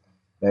kids,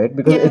 right?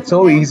 Because Yeah. it's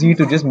so Yeah. easy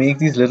to just make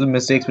these little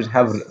mistakes which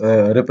have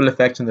ripple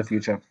effects in the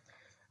future.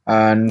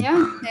 and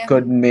Yeah, yeah,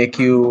 could make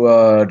you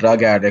a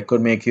drug addict,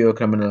 could make you a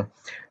criminal.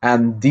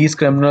 And these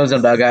criminals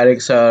and drug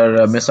addicts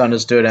are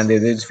misunderstood, and they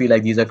just feel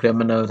like these are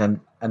criminals,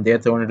 and they're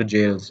thrown into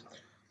jails.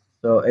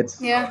 So it's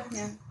yeah,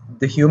 yeah.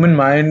 the human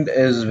mind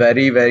is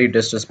very, very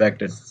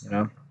disrespected, you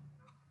know.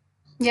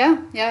 Yeah,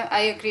 yeah,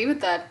 I agree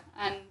with that.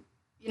 And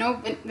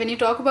when you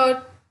talk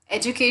about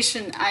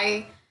education,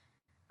 I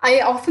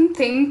often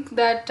think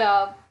that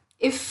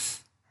if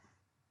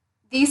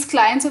these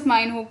clients of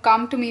mine who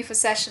come to me for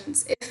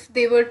sessions, if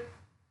they were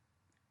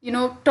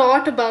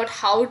taught about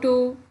how to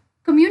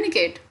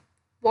communicate,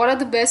 what are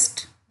the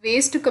best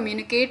ways to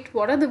communicate,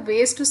 what are the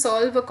ways to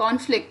solve a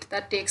conflict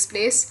that takes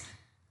place,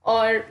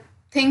 or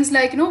things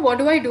like what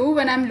do I do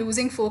when I'm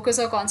losing focus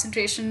or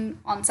concentration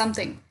on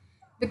something,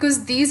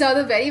 because these are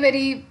the very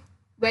very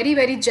very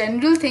very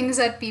general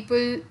things that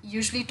people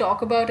usually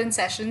talk about in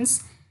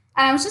sessions.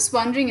 And I was just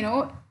wondering,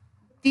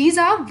 these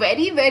are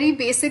very very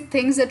basic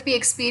things that we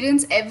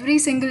experience every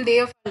single day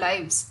of our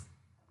lives.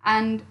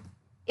 And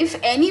if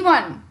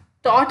anyone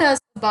taught us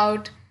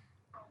about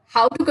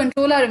how to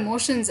control our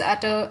emotions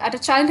at a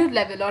childhood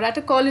level or at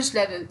a college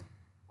level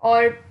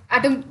or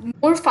at a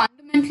more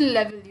fundamental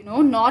level,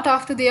 not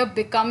after they are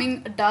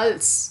becoming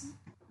adults,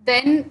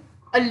 then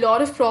a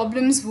lot of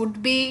problems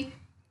would be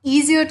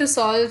easier to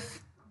solve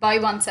by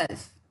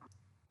oneself.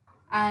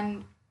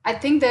 And I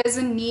think there's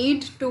a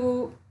need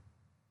to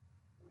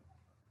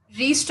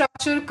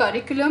restructure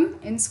curriculum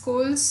in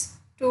schools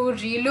to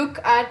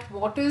relook at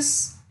what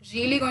is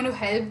really going to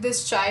help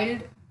this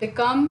child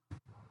become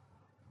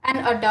an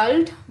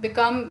adult,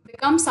 become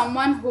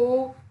someone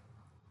who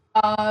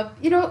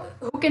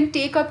who can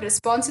take up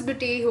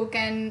responsibility, who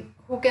can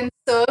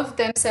serve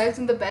themselves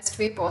in the best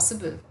way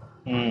possible,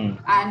 Hmm.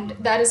 and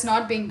that is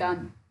not being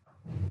done.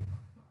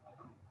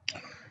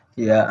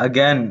 Yeah,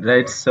 again,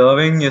 right,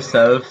 serving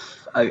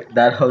yourself,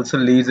 that also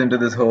leads into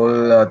this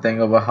whole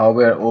thing about how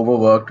we're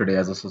overworked today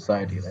as a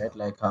society, right?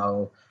 Like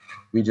how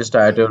we just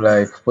try to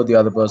like put the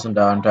other person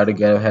down, try to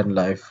get ahead in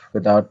life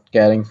without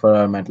caring for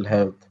our mental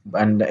health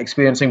and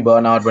experiencing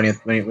burnout when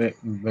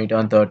you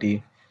turn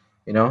 30,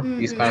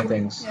 these kind of Mm-hmm.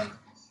 things. Yeah, yeah.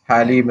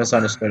 Highly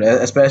misunderstood,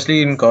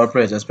 especially in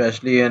corporates,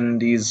 especially in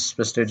these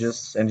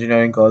prestigious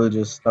engineering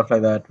colleges, stuff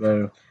like that,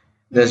 where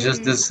there's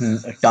just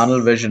Mm-hmm. this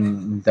tunnel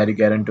vision that you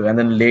get into, and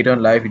then later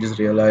in life you just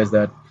realize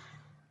that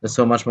there's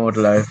so much more to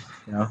life.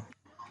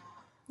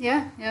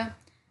 Yeah, yeah,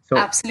 So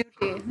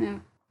absolutely. Yeah.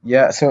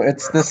 yeah, so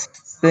it's this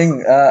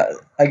thing.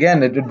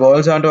 Again, it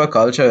boils down to our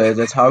culture.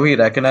 That's how we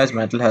recognize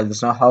mental health.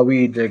 It's not how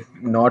we like,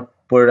 not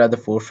put it at the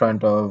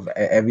forefront of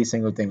every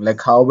single thing.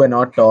 Like how we're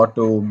not taught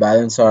to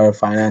balance our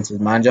finances,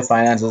 manage our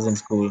finances in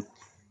school.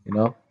 You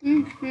know,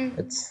 Mm-hmm.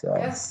 it's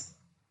Yes.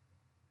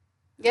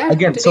 Yeah,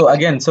 again.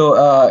 totally.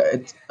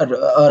 It's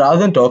rather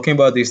than talking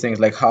about these things,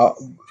 like how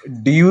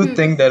do you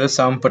think there is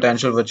some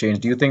potential for change?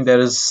 Do you think there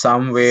is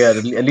some way,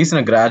 at least in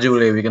a gradual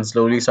way, we can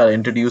slowly start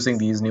introducing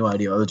these new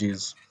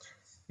ideologies?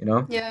 You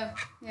know. Yeah,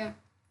 yeah.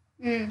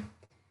 Mm.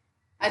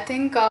 I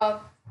think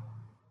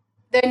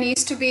there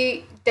needs to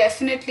be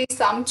definitely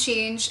some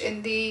change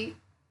in the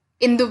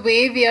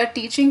way we are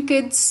teaching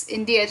kids,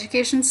 in the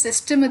education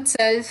system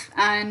itself,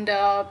 and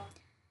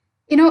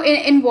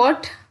in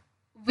what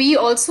we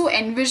also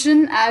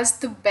envision as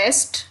the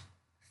best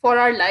for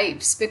our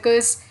lives.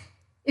 Because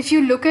if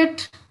you look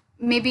at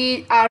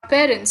maybe our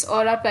parents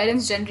or our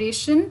parents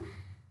generation,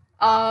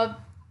 uh,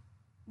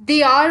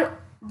 they are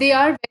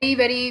very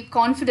very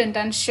confident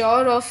and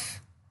sure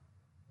of,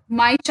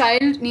 my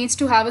child needs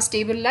to have a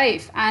stable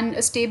life, and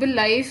a stable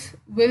life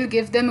will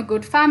give them a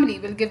good family,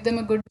 will give them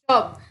a good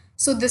job.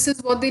 So this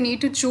is what they need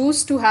to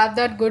choose to have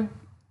that good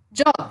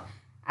job.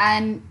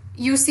 And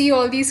you see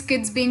all these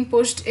kids being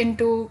pushed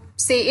into,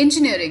 say,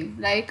 engineering,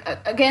 like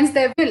against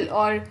their will,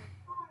 or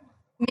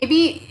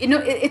maybe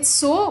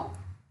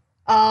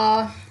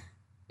uh,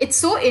 it's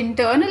so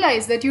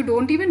internalized that you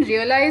don't even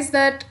realize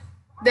that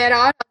there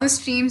are other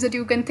streams that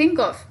you can think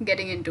of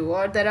getting into,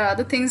 or there are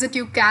other things that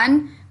you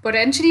can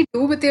potentially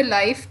do with your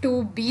life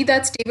to be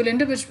that stable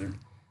individual.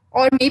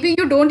 Or maybe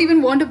you don't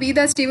even want to be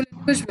that stable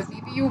individual.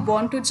 Maybe you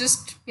want to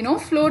just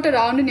float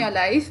around in your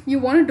life. You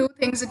want to do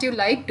things that you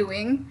like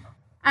doing,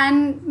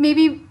 and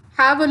maybe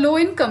have a low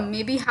income,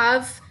 maybe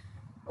have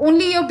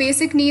only your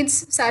basic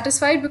needs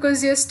satisfied,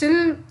 because you're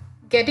still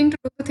getting to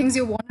do the things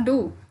you want to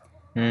do.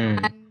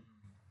 Hmm. And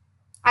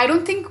I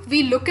don't think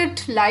we look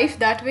at life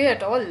that way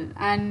at all.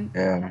 And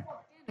Yeah.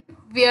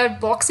 we are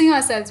boxing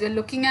ourselves. We're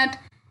looking at,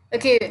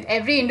 okay,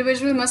 every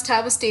individual must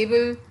have a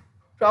stable,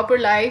 proper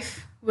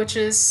life, which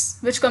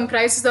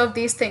comprises of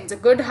these things: a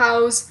good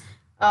house,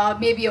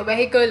 maybe a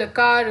vehicle, a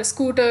car, a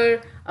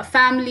scooter, a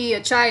family,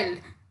 a child.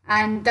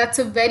 And that's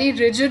a very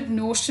rigid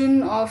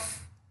notion of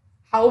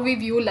how we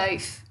view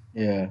life,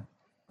 Yeah.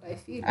 I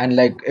feel. And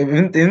like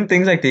even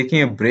things like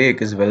taking a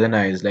break is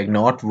villainized. Like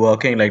not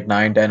working like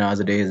 9, 10 hours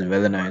a day is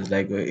villainized.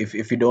 Like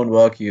if you don't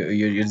work,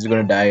 you're just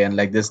gonna die. And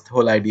like this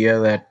whole idea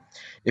that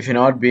if you're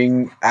not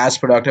being as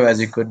productive as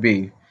you could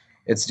be,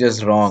 it's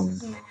just wrong.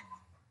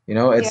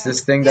 It's Yeah.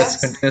 this thing that's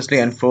Yes. continuously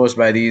enforced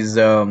by these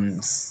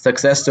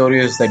success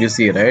stories that you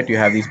see, right? You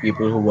have these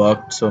people who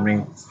worked so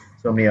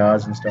many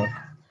hours and stuff.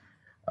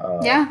 uh,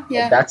 Yeah.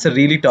 Yeah. that's a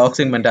really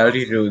toxic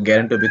mentality to get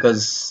into,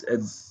 because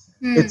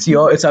Hmm.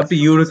 it's up to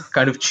you to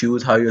kind of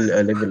choose how you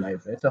live your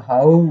life, right? So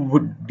how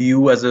would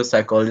you as a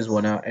psychologist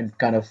want to and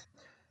kind of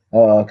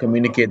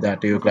communicate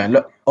that to your client?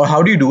 Or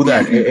how do you do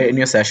that in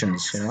your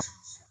sessions?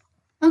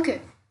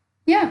 Okay.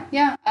 Yeah,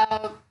 yeah.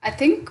 I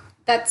think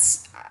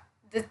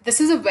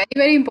this is a very,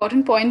 very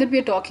important point that we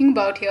are talking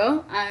about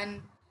here,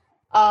 and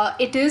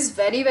it is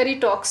very, very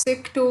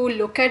toxic to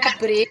look at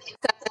breaks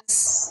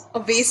as a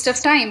waste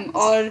of time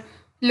or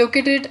look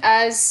at it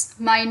as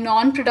my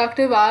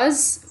non-productive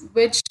hours,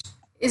 which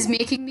is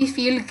making me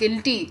feel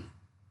guilty,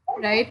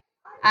 right?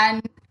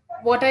 And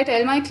what I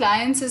tell my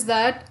clients is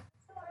that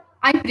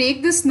I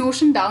break this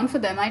notion down for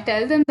them. I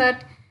tell them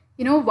that,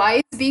 why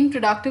is being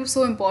productive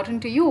so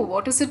important to you?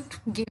 What is it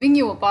giving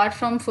you apart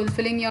from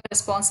fulfilling your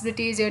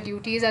responsibilities, your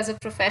duties as a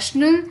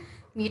professional,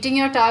 meeting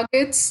your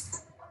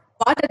targets?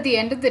 But at the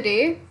end of the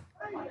day,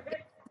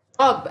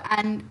 job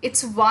and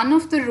it's one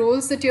of the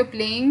roles that you're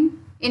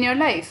playing in your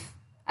life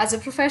as a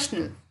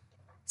professional.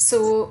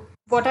 So,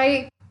 what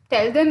I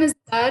tell them is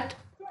that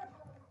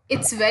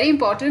it's very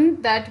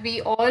important that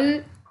we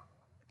all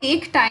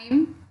take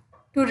time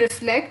to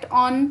reflect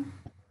on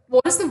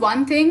what is the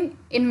one thing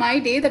in my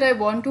day that I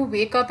want to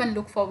wake up and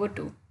look forward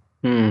to.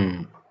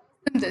 Hmm.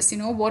 This,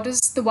 what is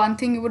the one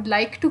thing you would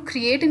like to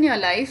create in your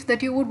life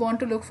that you would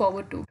want to look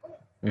forward to?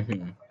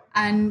 Hmm.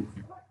 And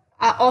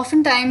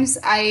oftentimes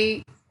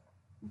I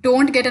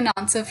don't get an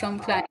answer from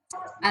clients,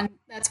 and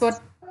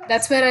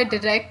that's where I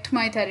direct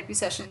my therapy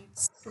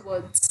sessions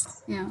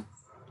towards. Yeah.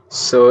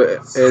 So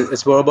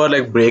it's more about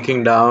like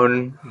breaking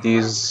down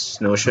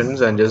these notions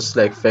and just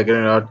like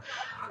figuring out.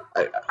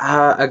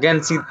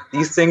 Again, see,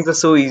 these things are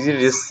so easy to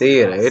just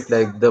say, right?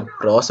 Like the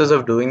process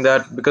of doing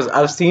that, because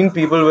I've seen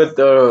people with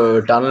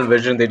tunnel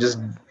vision.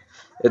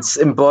 It's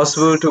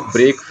impossible to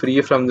break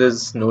free from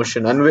this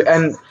notion,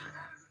 and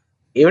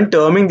even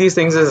terming these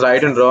things as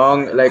right and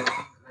wrong, like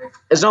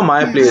it's not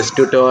my place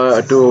to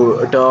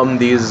term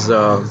these.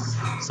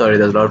 Sorry,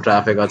 there's a lot of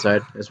traffic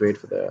outside. Just wait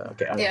for the.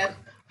 Okay, Yeah,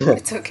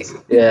 it's okay.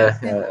 yeah,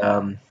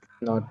 Yeah.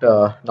 not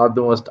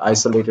the most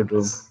isolated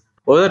room.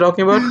 What was I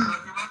talking about?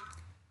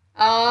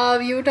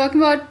 You were talking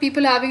about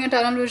people having a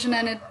tunnel vision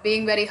and it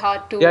being very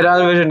hard Yeah, to.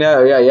 television.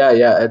 Yeah, yeah, yeah,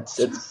 yeah.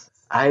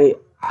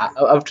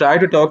 I've tried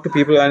to talk to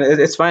people, and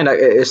it's fine. Like,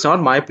 it's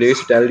not my place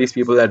to tell these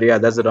people that, yeah,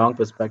 that's the wrong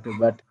perspective.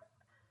 But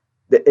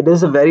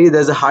there's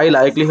a high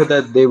likelihood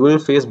that they will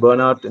face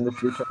burnout in the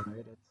future,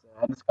 right?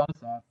 And it's kind of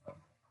sad.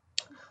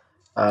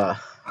 Uh,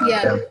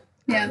 Yeah,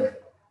 yeah, yeah,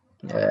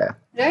 yeah.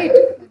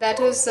 right. That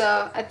is,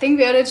 I think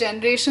we are a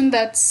generation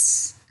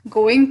that's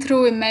going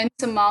through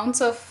immense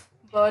amounts of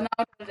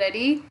burnout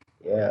already,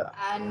 Yeah.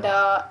 and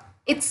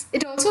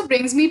it also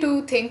brings me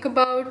to think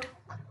about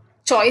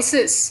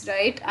choices,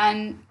 right?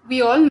 And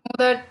we all know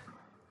that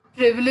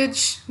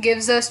privilege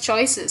gives us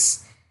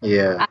choices.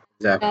 Yeah,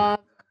 exactly. Uh,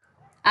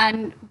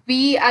 and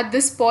we at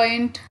this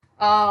point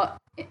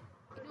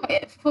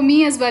for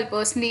me as well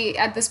personally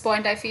at this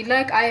point I feel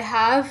like I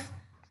have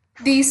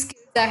these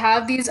skills, I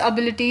have these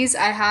abilities,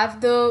 I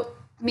have the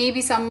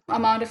maybe some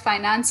amount of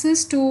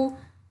finances to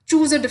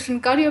choose a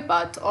different career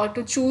path or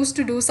to choose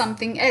to do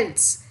something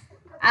else,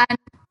 and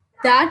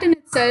that in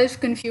itself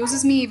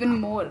confuses me even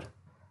more.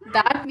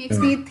 That makes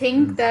me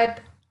think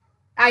that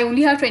I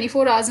only have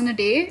 24 hours in a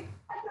day.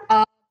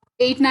 uh,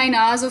 8 9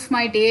 hours of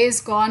my day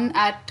is gone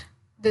at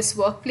this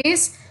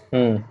workplace.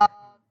 Hmm.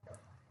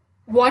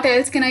 What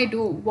else can I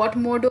do? What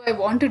more do I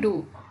want to do?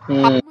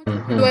 How Hmm. much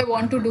more do Hmm. I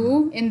want to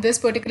do in this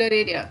particular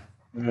area?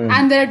 Hmm.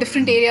 And there are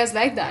different areas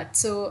like that.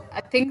 So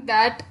I think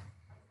that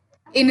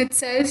in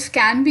itself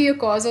can be a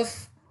cause of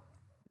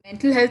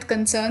mental health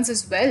concerns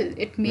as well.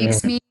 It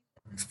makes Hmm. me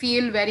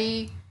feel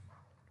very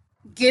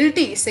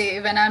guilty, say,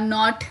 when I'm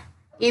not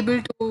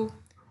able to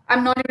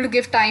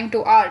give time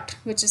to art,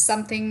 which is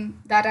something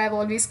that I've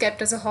always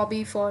kept as a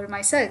hobby for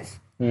myself.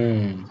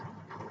 Hmm.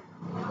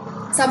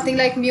 Something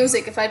like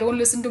music, if I don't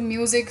listen to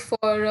music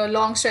for a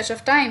long stretch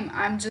of time,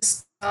 I'm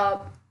just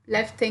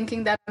left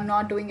thinking that I'm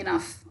not doing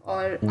enough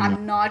or Hmm.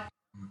 I'm not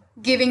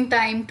giving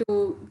time to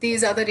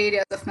these other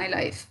areas of my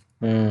life.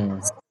 Hmm.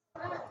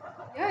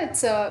 Yeah,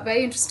 it's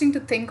very interesting to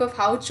think of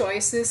how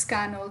choices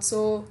can also,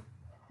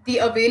 the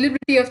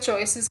availability of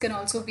choices can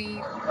also be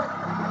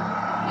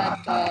that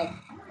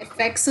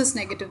affects us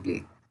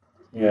negatively.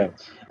 Yeah,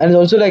 and it's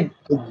also like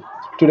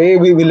today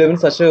we live in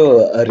such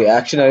a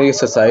reactionary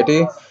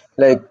society.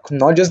 Like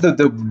not just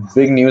the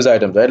big news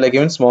items, right? Like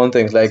even small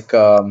things, like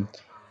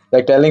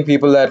telling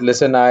people that,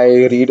 listen, I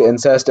read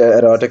incest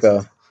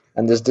erotica,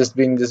 and just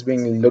being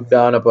looked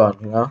down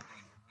upon.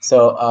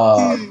 So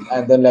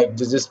and then like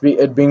just be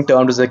it being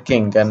termed as a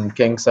kink, and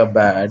kinks are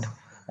bad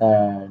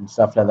and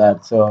stuff like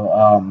that. So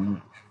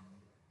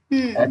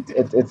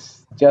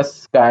it's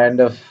just kind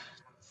of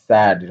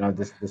sad,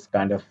 this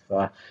kind of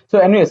so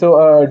anyway,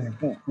 so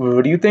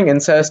do you think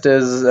incest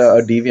is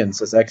a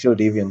deviance, a sexual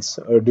deviance,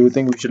 or do you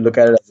think we should look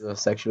at it as a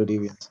sexual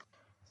deviance?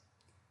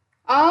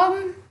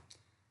 Um,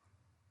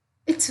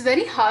 it's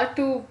very hard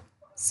to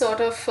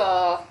sort of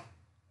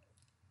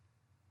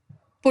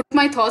put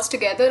my thoughts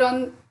together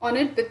on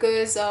it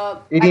because I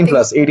 18 think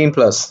plus, 18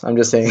 plus. I'm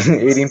just saying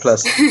 18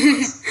 plus.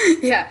 yeah,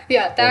 yeah.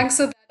 Yeah. Thanks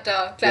for that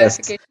Yes.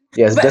 clarification.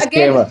 Yes. But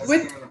again,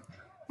 Disclaimer.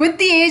 with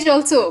the age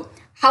also,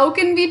 how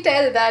can we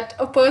tell that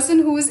a person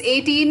who is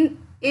 18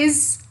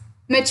 is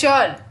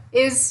mature,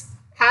 is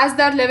has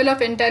that level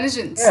of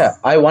intelligence? Yeah.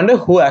 I wonder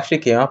who actually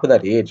came up with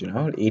that age,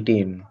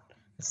 18.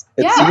 It seems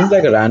Yeah.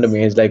 like a random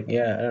age. Like,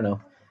 yeah, I don't know.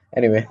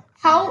 Anyway,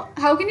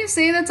 How can you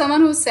say that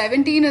someone who's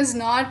 17 is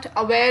not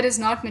aware, is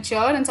not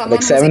mature, and like someone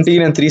who's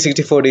 17 and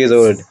 364 days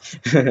old.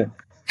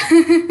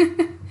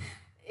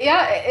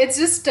 yeah, it's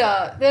just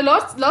there are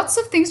lots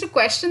of things to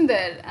question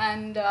there.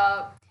 And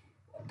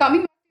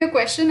coming back to your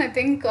question, I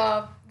think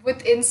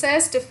with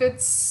incest, if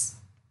it's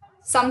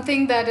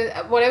something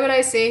that whatever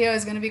I say here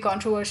is going to be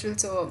controversial,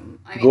 so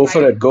I mean, Go why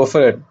for don't it. Go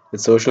for it.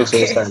 It's social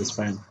okay. suicide. It's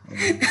fine.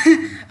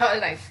 Yeah. All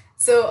right.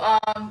 So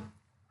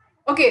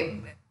okay,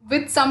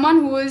 with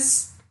someone who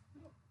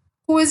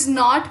is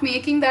not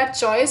making that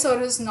choice or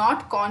who's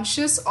not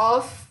conscious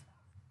of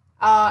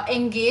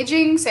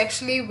engaging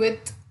sexually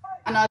with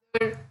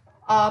another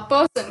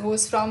person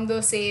who's from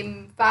the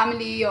same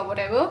family or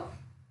whatever,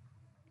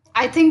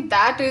 I think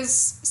that is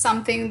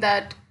something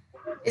that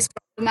is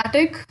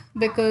problematic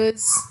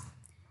because,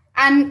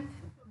 and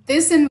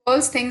this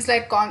involves things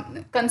like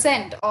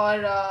consent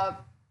or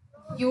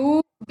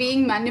you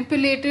being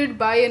manipulated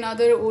by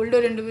another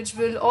older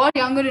individual or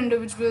younger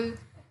individual,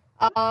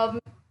 um,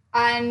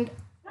 and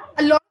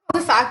a lot of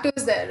other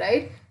factors there,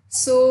 right?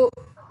 So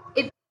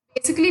it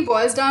basically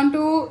boils down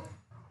to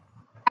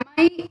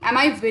am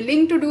I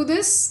willing to do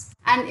this?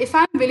 And if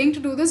I'm willing to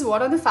do this,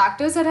 what are the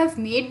factors that have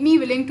made me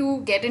willing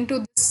to get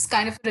into this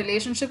kind of a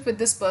relationship with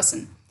this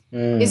person?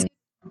 Is Mm.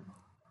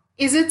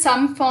 it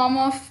some form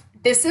of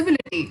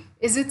disability?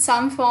 Is it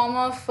some form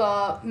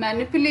of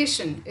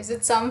manipulation? Is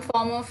it some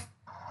form of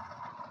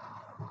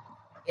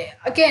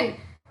again?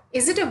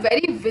 Is it a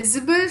very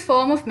visible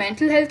form of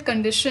mental health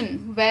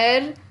condition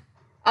where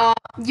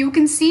you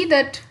can see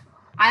that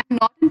I'm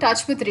not in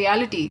touch with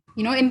reality?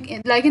 You know,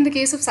 like in the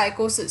case of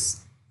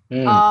psychosis,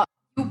 Mm. uh,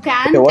 you Okay,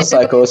 can what's tell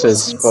a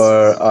psychosis person's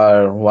for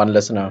our one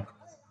listener?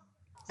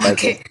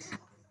 okay. Psychosis.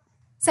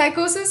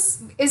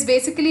 Psychosis is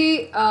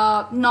basically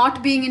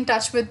not being in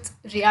touch with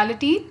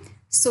reality.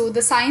 So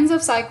the signs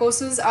of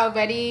psychosis are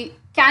very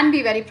can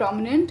be very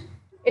prominent.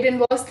 It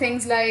involves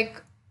things like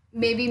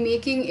maybe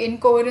making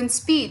incoherent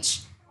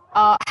speech,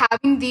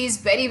 having these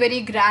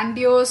very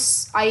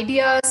grandiose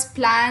ideas,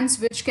 plans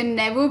which can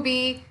never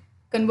be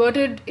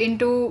converted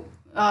into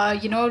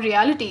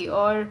reality,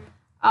 or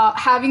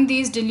having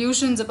these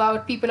delusions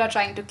about people are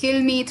trying to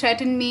kill me,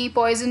 threaten me,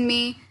 poison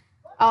me,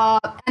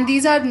 and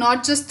these are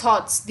not just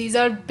thoughts, these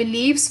are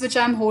beliefs which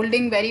I'm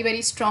holding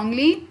very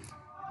strongly.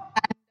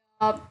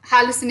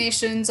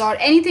 Hallucinations or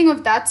anything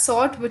of that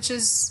sort which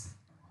is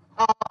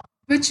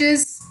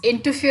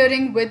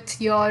interfering with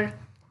your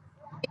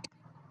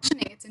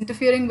functioning. It's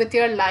interfering with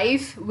your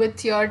life,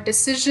 with your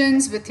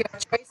decisions, with your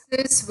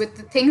choices, with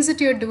the things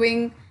that you're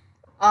doing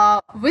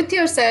with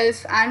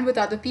yourself and with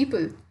other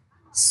people.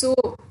 So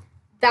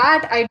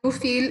that I do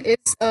feel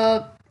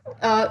uh,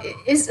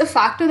 is a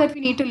factor that we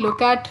need to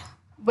look at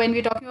when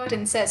we're talking about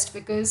incest,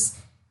 because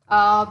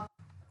uh,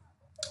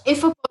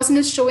 if a person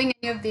is showing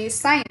any of these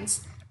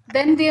signs,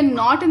 then they are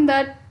not in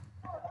that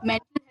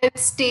mental health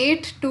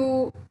state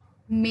to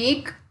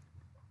make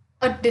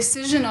a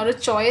decision or a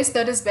choice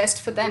that is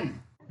best for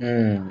them.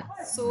 Mm.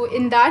 So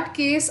in that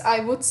case, I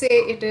would say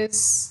it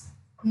is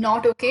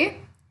not okay.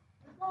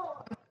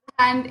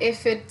 And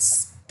if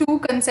it's two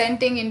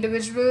consenting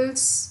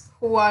individuals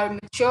who are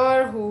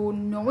mature, who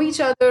know each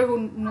other,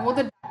 who know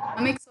the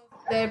dynamics of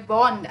their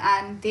bond,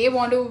 and they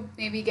want to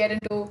maybe get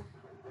into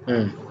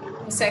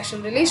Mm. a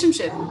sexual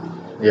relationship,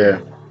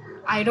 Yeah.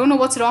 I don't know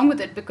what's wrong with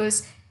it,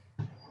 because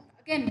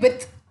again,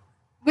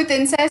 with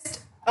incest,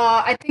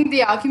 I think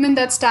the argument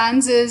that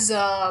stands is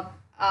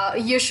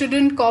you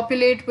shouldn't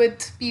copulate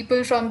with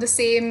people from the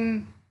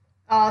same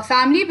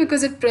family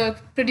because it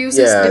produces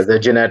Yeah, different the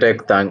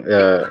genetic thing.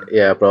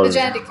 Yeah, the problem.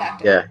 genetic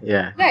factor.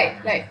 Yeah, yeah,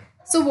 Right.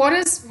 So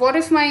what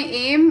if my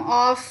aim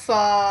of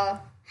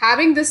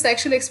having this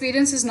sexual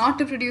experience is not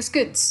to produce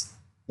kids?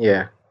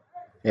 yeah,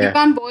 You yeah.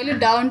 can't boil it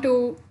down to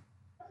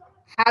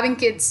having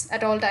kids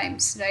at all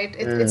times, right?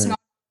 It's Mm. not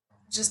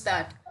just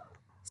that.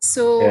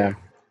 So Yeah.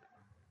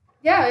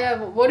 yeah.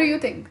 What do you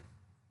think?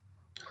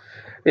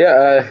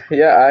 Yeah,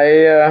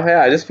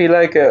 yeah, I just feel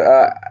like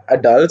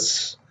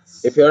adults,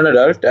 if you're an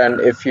adult and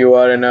if you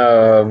are in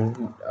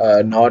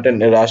a not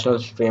an irrational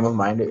frame of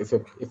mind, if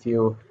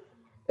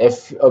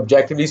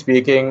objectively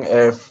speaking,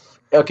 if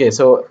okay,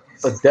 so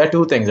there are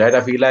two things, right?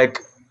 I feel like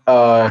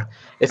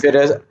if it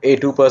is a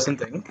two-person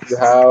thing, you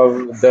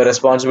have the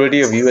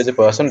responsibility of you as a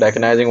person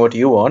recognizing what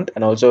you want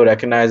and also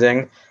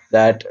recognizing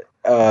that.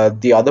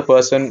 the other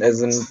person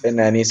isn't in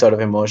any sort of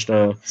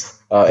emotional,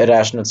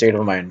 irrational state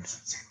of mind.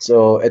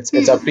 So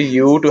it's up to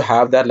you to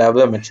have that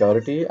level of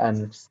maturity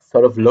and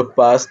sort of look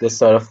past this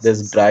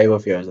drive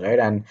of yours, right?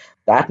 And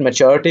that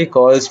maturity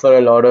calls for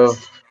a lot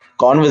of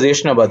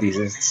conversation about these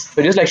things.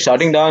 So just like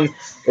shutting down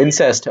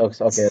incest.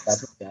 Okay, okay,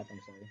 that's my cat. I'm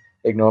sorry.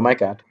 Ignore my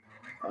cat.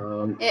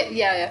 Um, Yeah,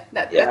 yeah, yeah.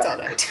 That's yeah, all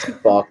right.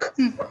 fuck.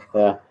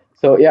 Yeah.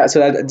 So yeah, so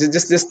that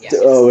just Yeah.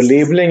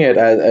 labeling it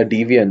as a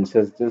deviance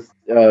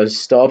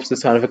just stops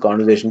this kind of a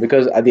conversation,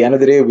 because at the end of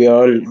the day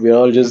we're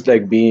all just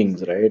like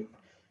beings, right?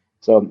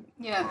 So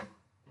Yeah.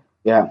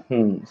 yeah.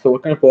 So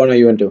what kind of porn are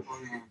you into?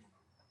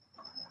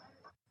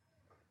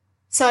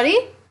 Sorry?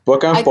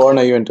 What kind of I porn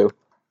are you into?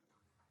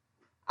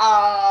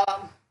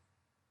 um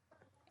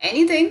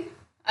anything.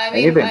 I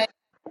mean, Anything?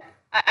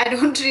 I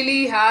don't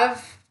really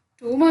have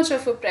too much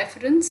of a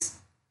preference.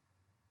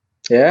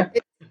 Yeah.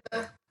 It's,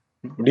 uh,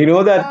 Do you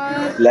know that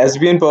uh,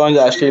 lesbian porn is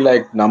actually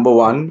like number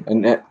one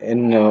in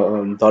a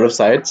lot of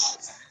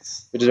sites,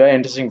 which is very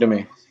interesting to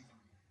me.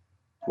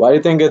 Why do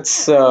you think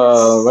it's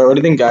why do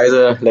you think guys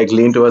are like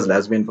lean towards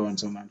lesbian porn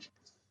so much?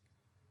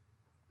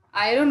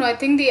 I don't know. I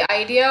think the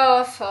idea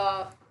of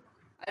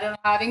I don't know,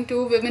 having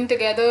two women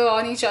together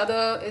on each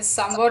other is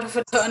somewhat of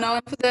a turn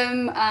on for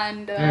them,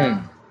 and Hmm.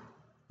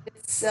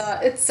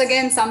 it's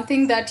again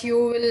something that you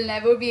will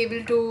never be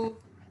able to.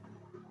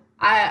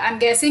 I'm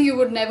guessing you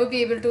would never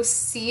be able to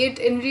see it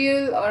in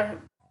real or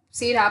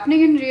see it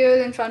happening in real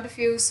in front of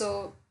you.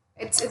 So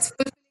it's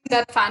fulfilling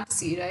that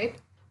fantasy, right?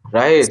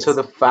 Right. So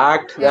the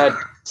fact Yeah, that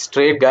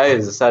straight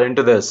guys are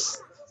into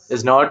this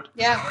is not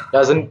yeah.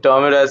 doesn't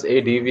term it as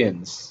a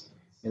deviance.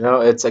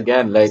 It's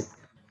again like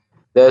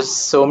there's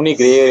so many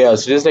gray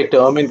areas. Just like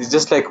terming,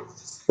 just like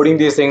putting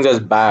these things as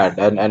bad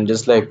and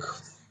just like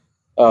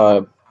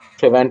uh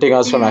preventing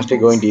us from actually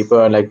going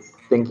deeper and like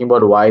thinking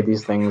about why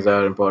these things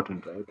are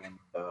important, right?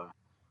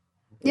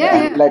 Yeah,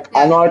 And yeah, like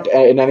I'm yeah. not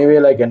in any way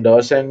like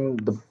endorsing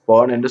the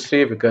porn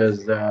industry,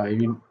 because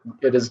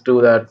it is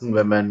true that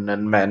women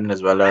and men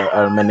as well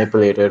are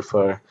manipulated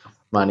for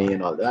money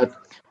and all that.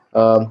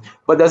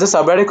 But there's a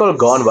subreddit called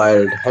Gone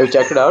Wild. Have you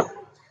checked it out?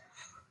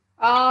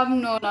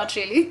 No, not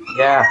really.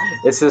 Yeah,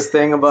 it's this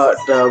thing about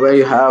where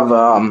you have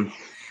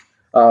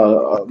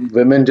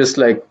women just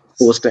like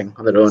posting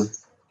on their own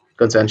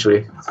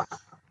consensually,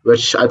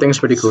 which I think is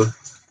pretty cool.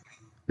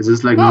 It's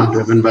just like not Oh,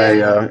 driven by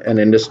yeah. an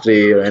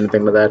industry or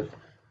anything like that.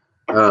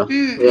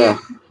 Yeah,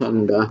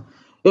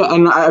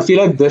 and I feel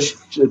like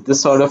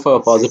this sort of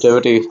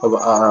positivity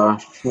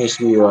needs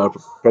to be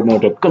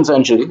promoted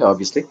consensually,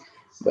 obviously.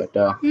 But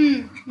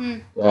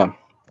yeah,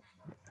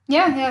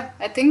 Yeah, yeah.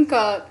 I think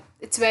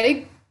it's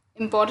very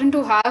important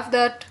to have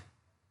that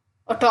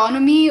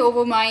autonomy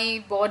over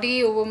my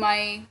body, over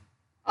my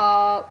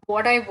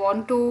what I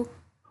want to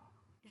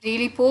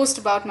really post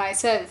about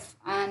myself.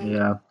 And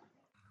yeah,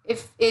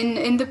 if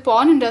in the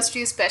porn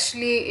industry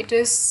especially, it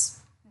is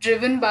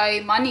driven by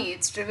money.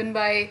 It's driven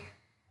by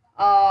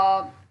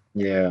uh,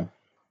 yeah,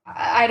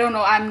 I don't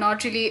know. I'm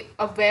not really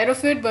aware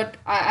of it, but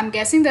I'm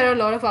guessing there are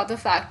a lot of other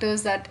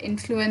factors that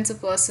influence a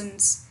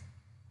person's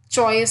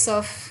choice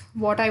of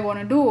what I want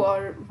to do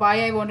or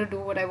why I want to do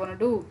what I want to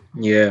do.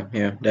 yeah,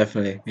 yeah,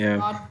 definitely, yeah.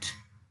 Not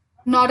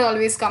not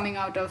always coming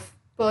out of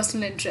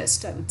personal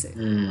interest, I would say.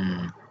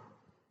 Hmm.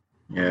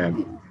 Yeah.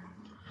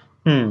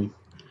 Hmm.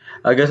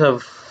 I guess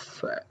I've.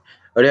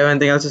 Do you have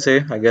anything else to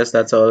say? I guess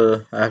that's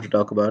all I have to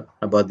talk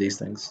about these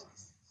things.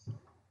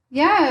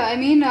 Yeah, I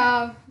mean,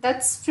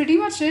 that's pretty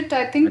much it.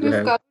 I I think do we've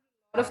have. covered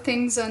a lot of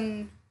things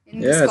in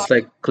this Yeah, call. it's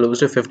like close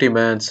to 50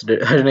 minutes. I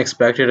didn't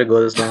expect it to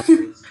go this long.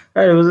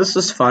 Alright, it was this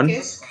was fun. Okay.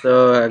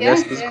 So I guess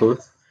Yeah, this is yeah, cool.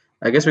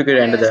 I guess we could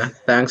end it yeah. there.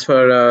 Thanks for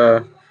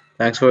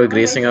All right.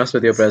 gracing us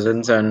with your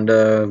presence, and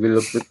we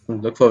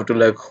look forward to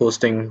like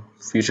hosting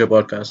future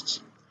podcasts.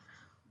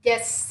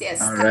 Yes,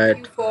 yes. All Thank right.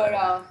 you for,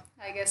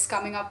 I guess,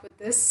 coming up with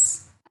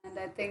this. And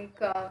I think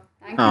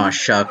thank Oh you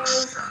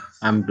shucks,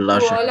 I'm to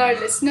blushing. all our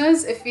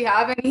listeners. If we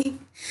have any,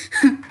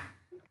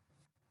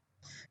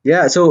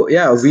 Yeah, so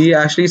yeah, we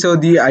actually so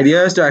the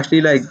idea is to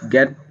actually like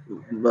get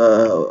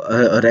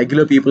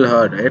regular people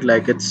heard, right?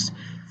 Like it's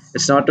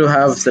not to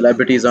have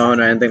celebrities on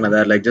or anything like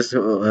that. Like just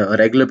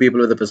regular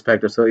people with a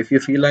perspective. So if you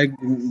feel like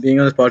being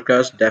on this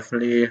podcast,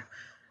 definitely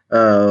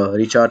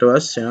reach out to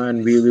us,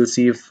 and we will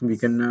see if we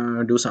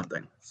can do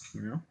something.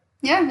 You know?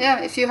 yeah, yeah.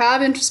 If you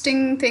have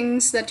interesting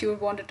things that you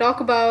want to talk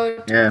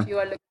about, Yeah, if you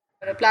are looking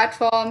for a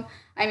platform,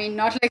 I mean,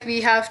 not like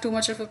we have too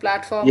much of a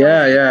platform or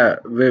yeah, we, yeah.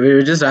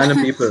 We're just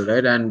random people,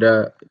 right? And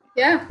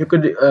yeah, you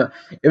could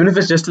even if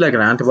it's just to like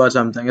rant about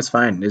something, it's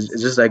fine. It's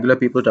just regular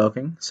people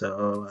talking.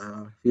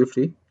 So feel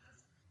free.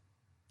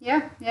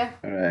 yeah, yeah.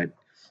 All right.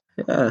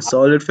 Yeah,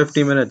 solid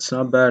 50 minutes.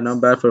 Not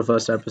bad for a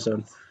first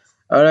episode.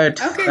 All right.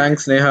 Okay.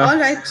 Thanks, Neha. All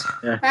right.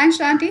 Yeah. Thanks,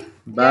 Shanti. Yeah.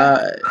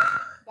 Bye.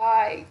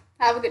 Bye.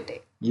 Have a good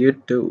day. You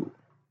too.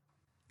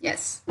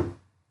 Yes.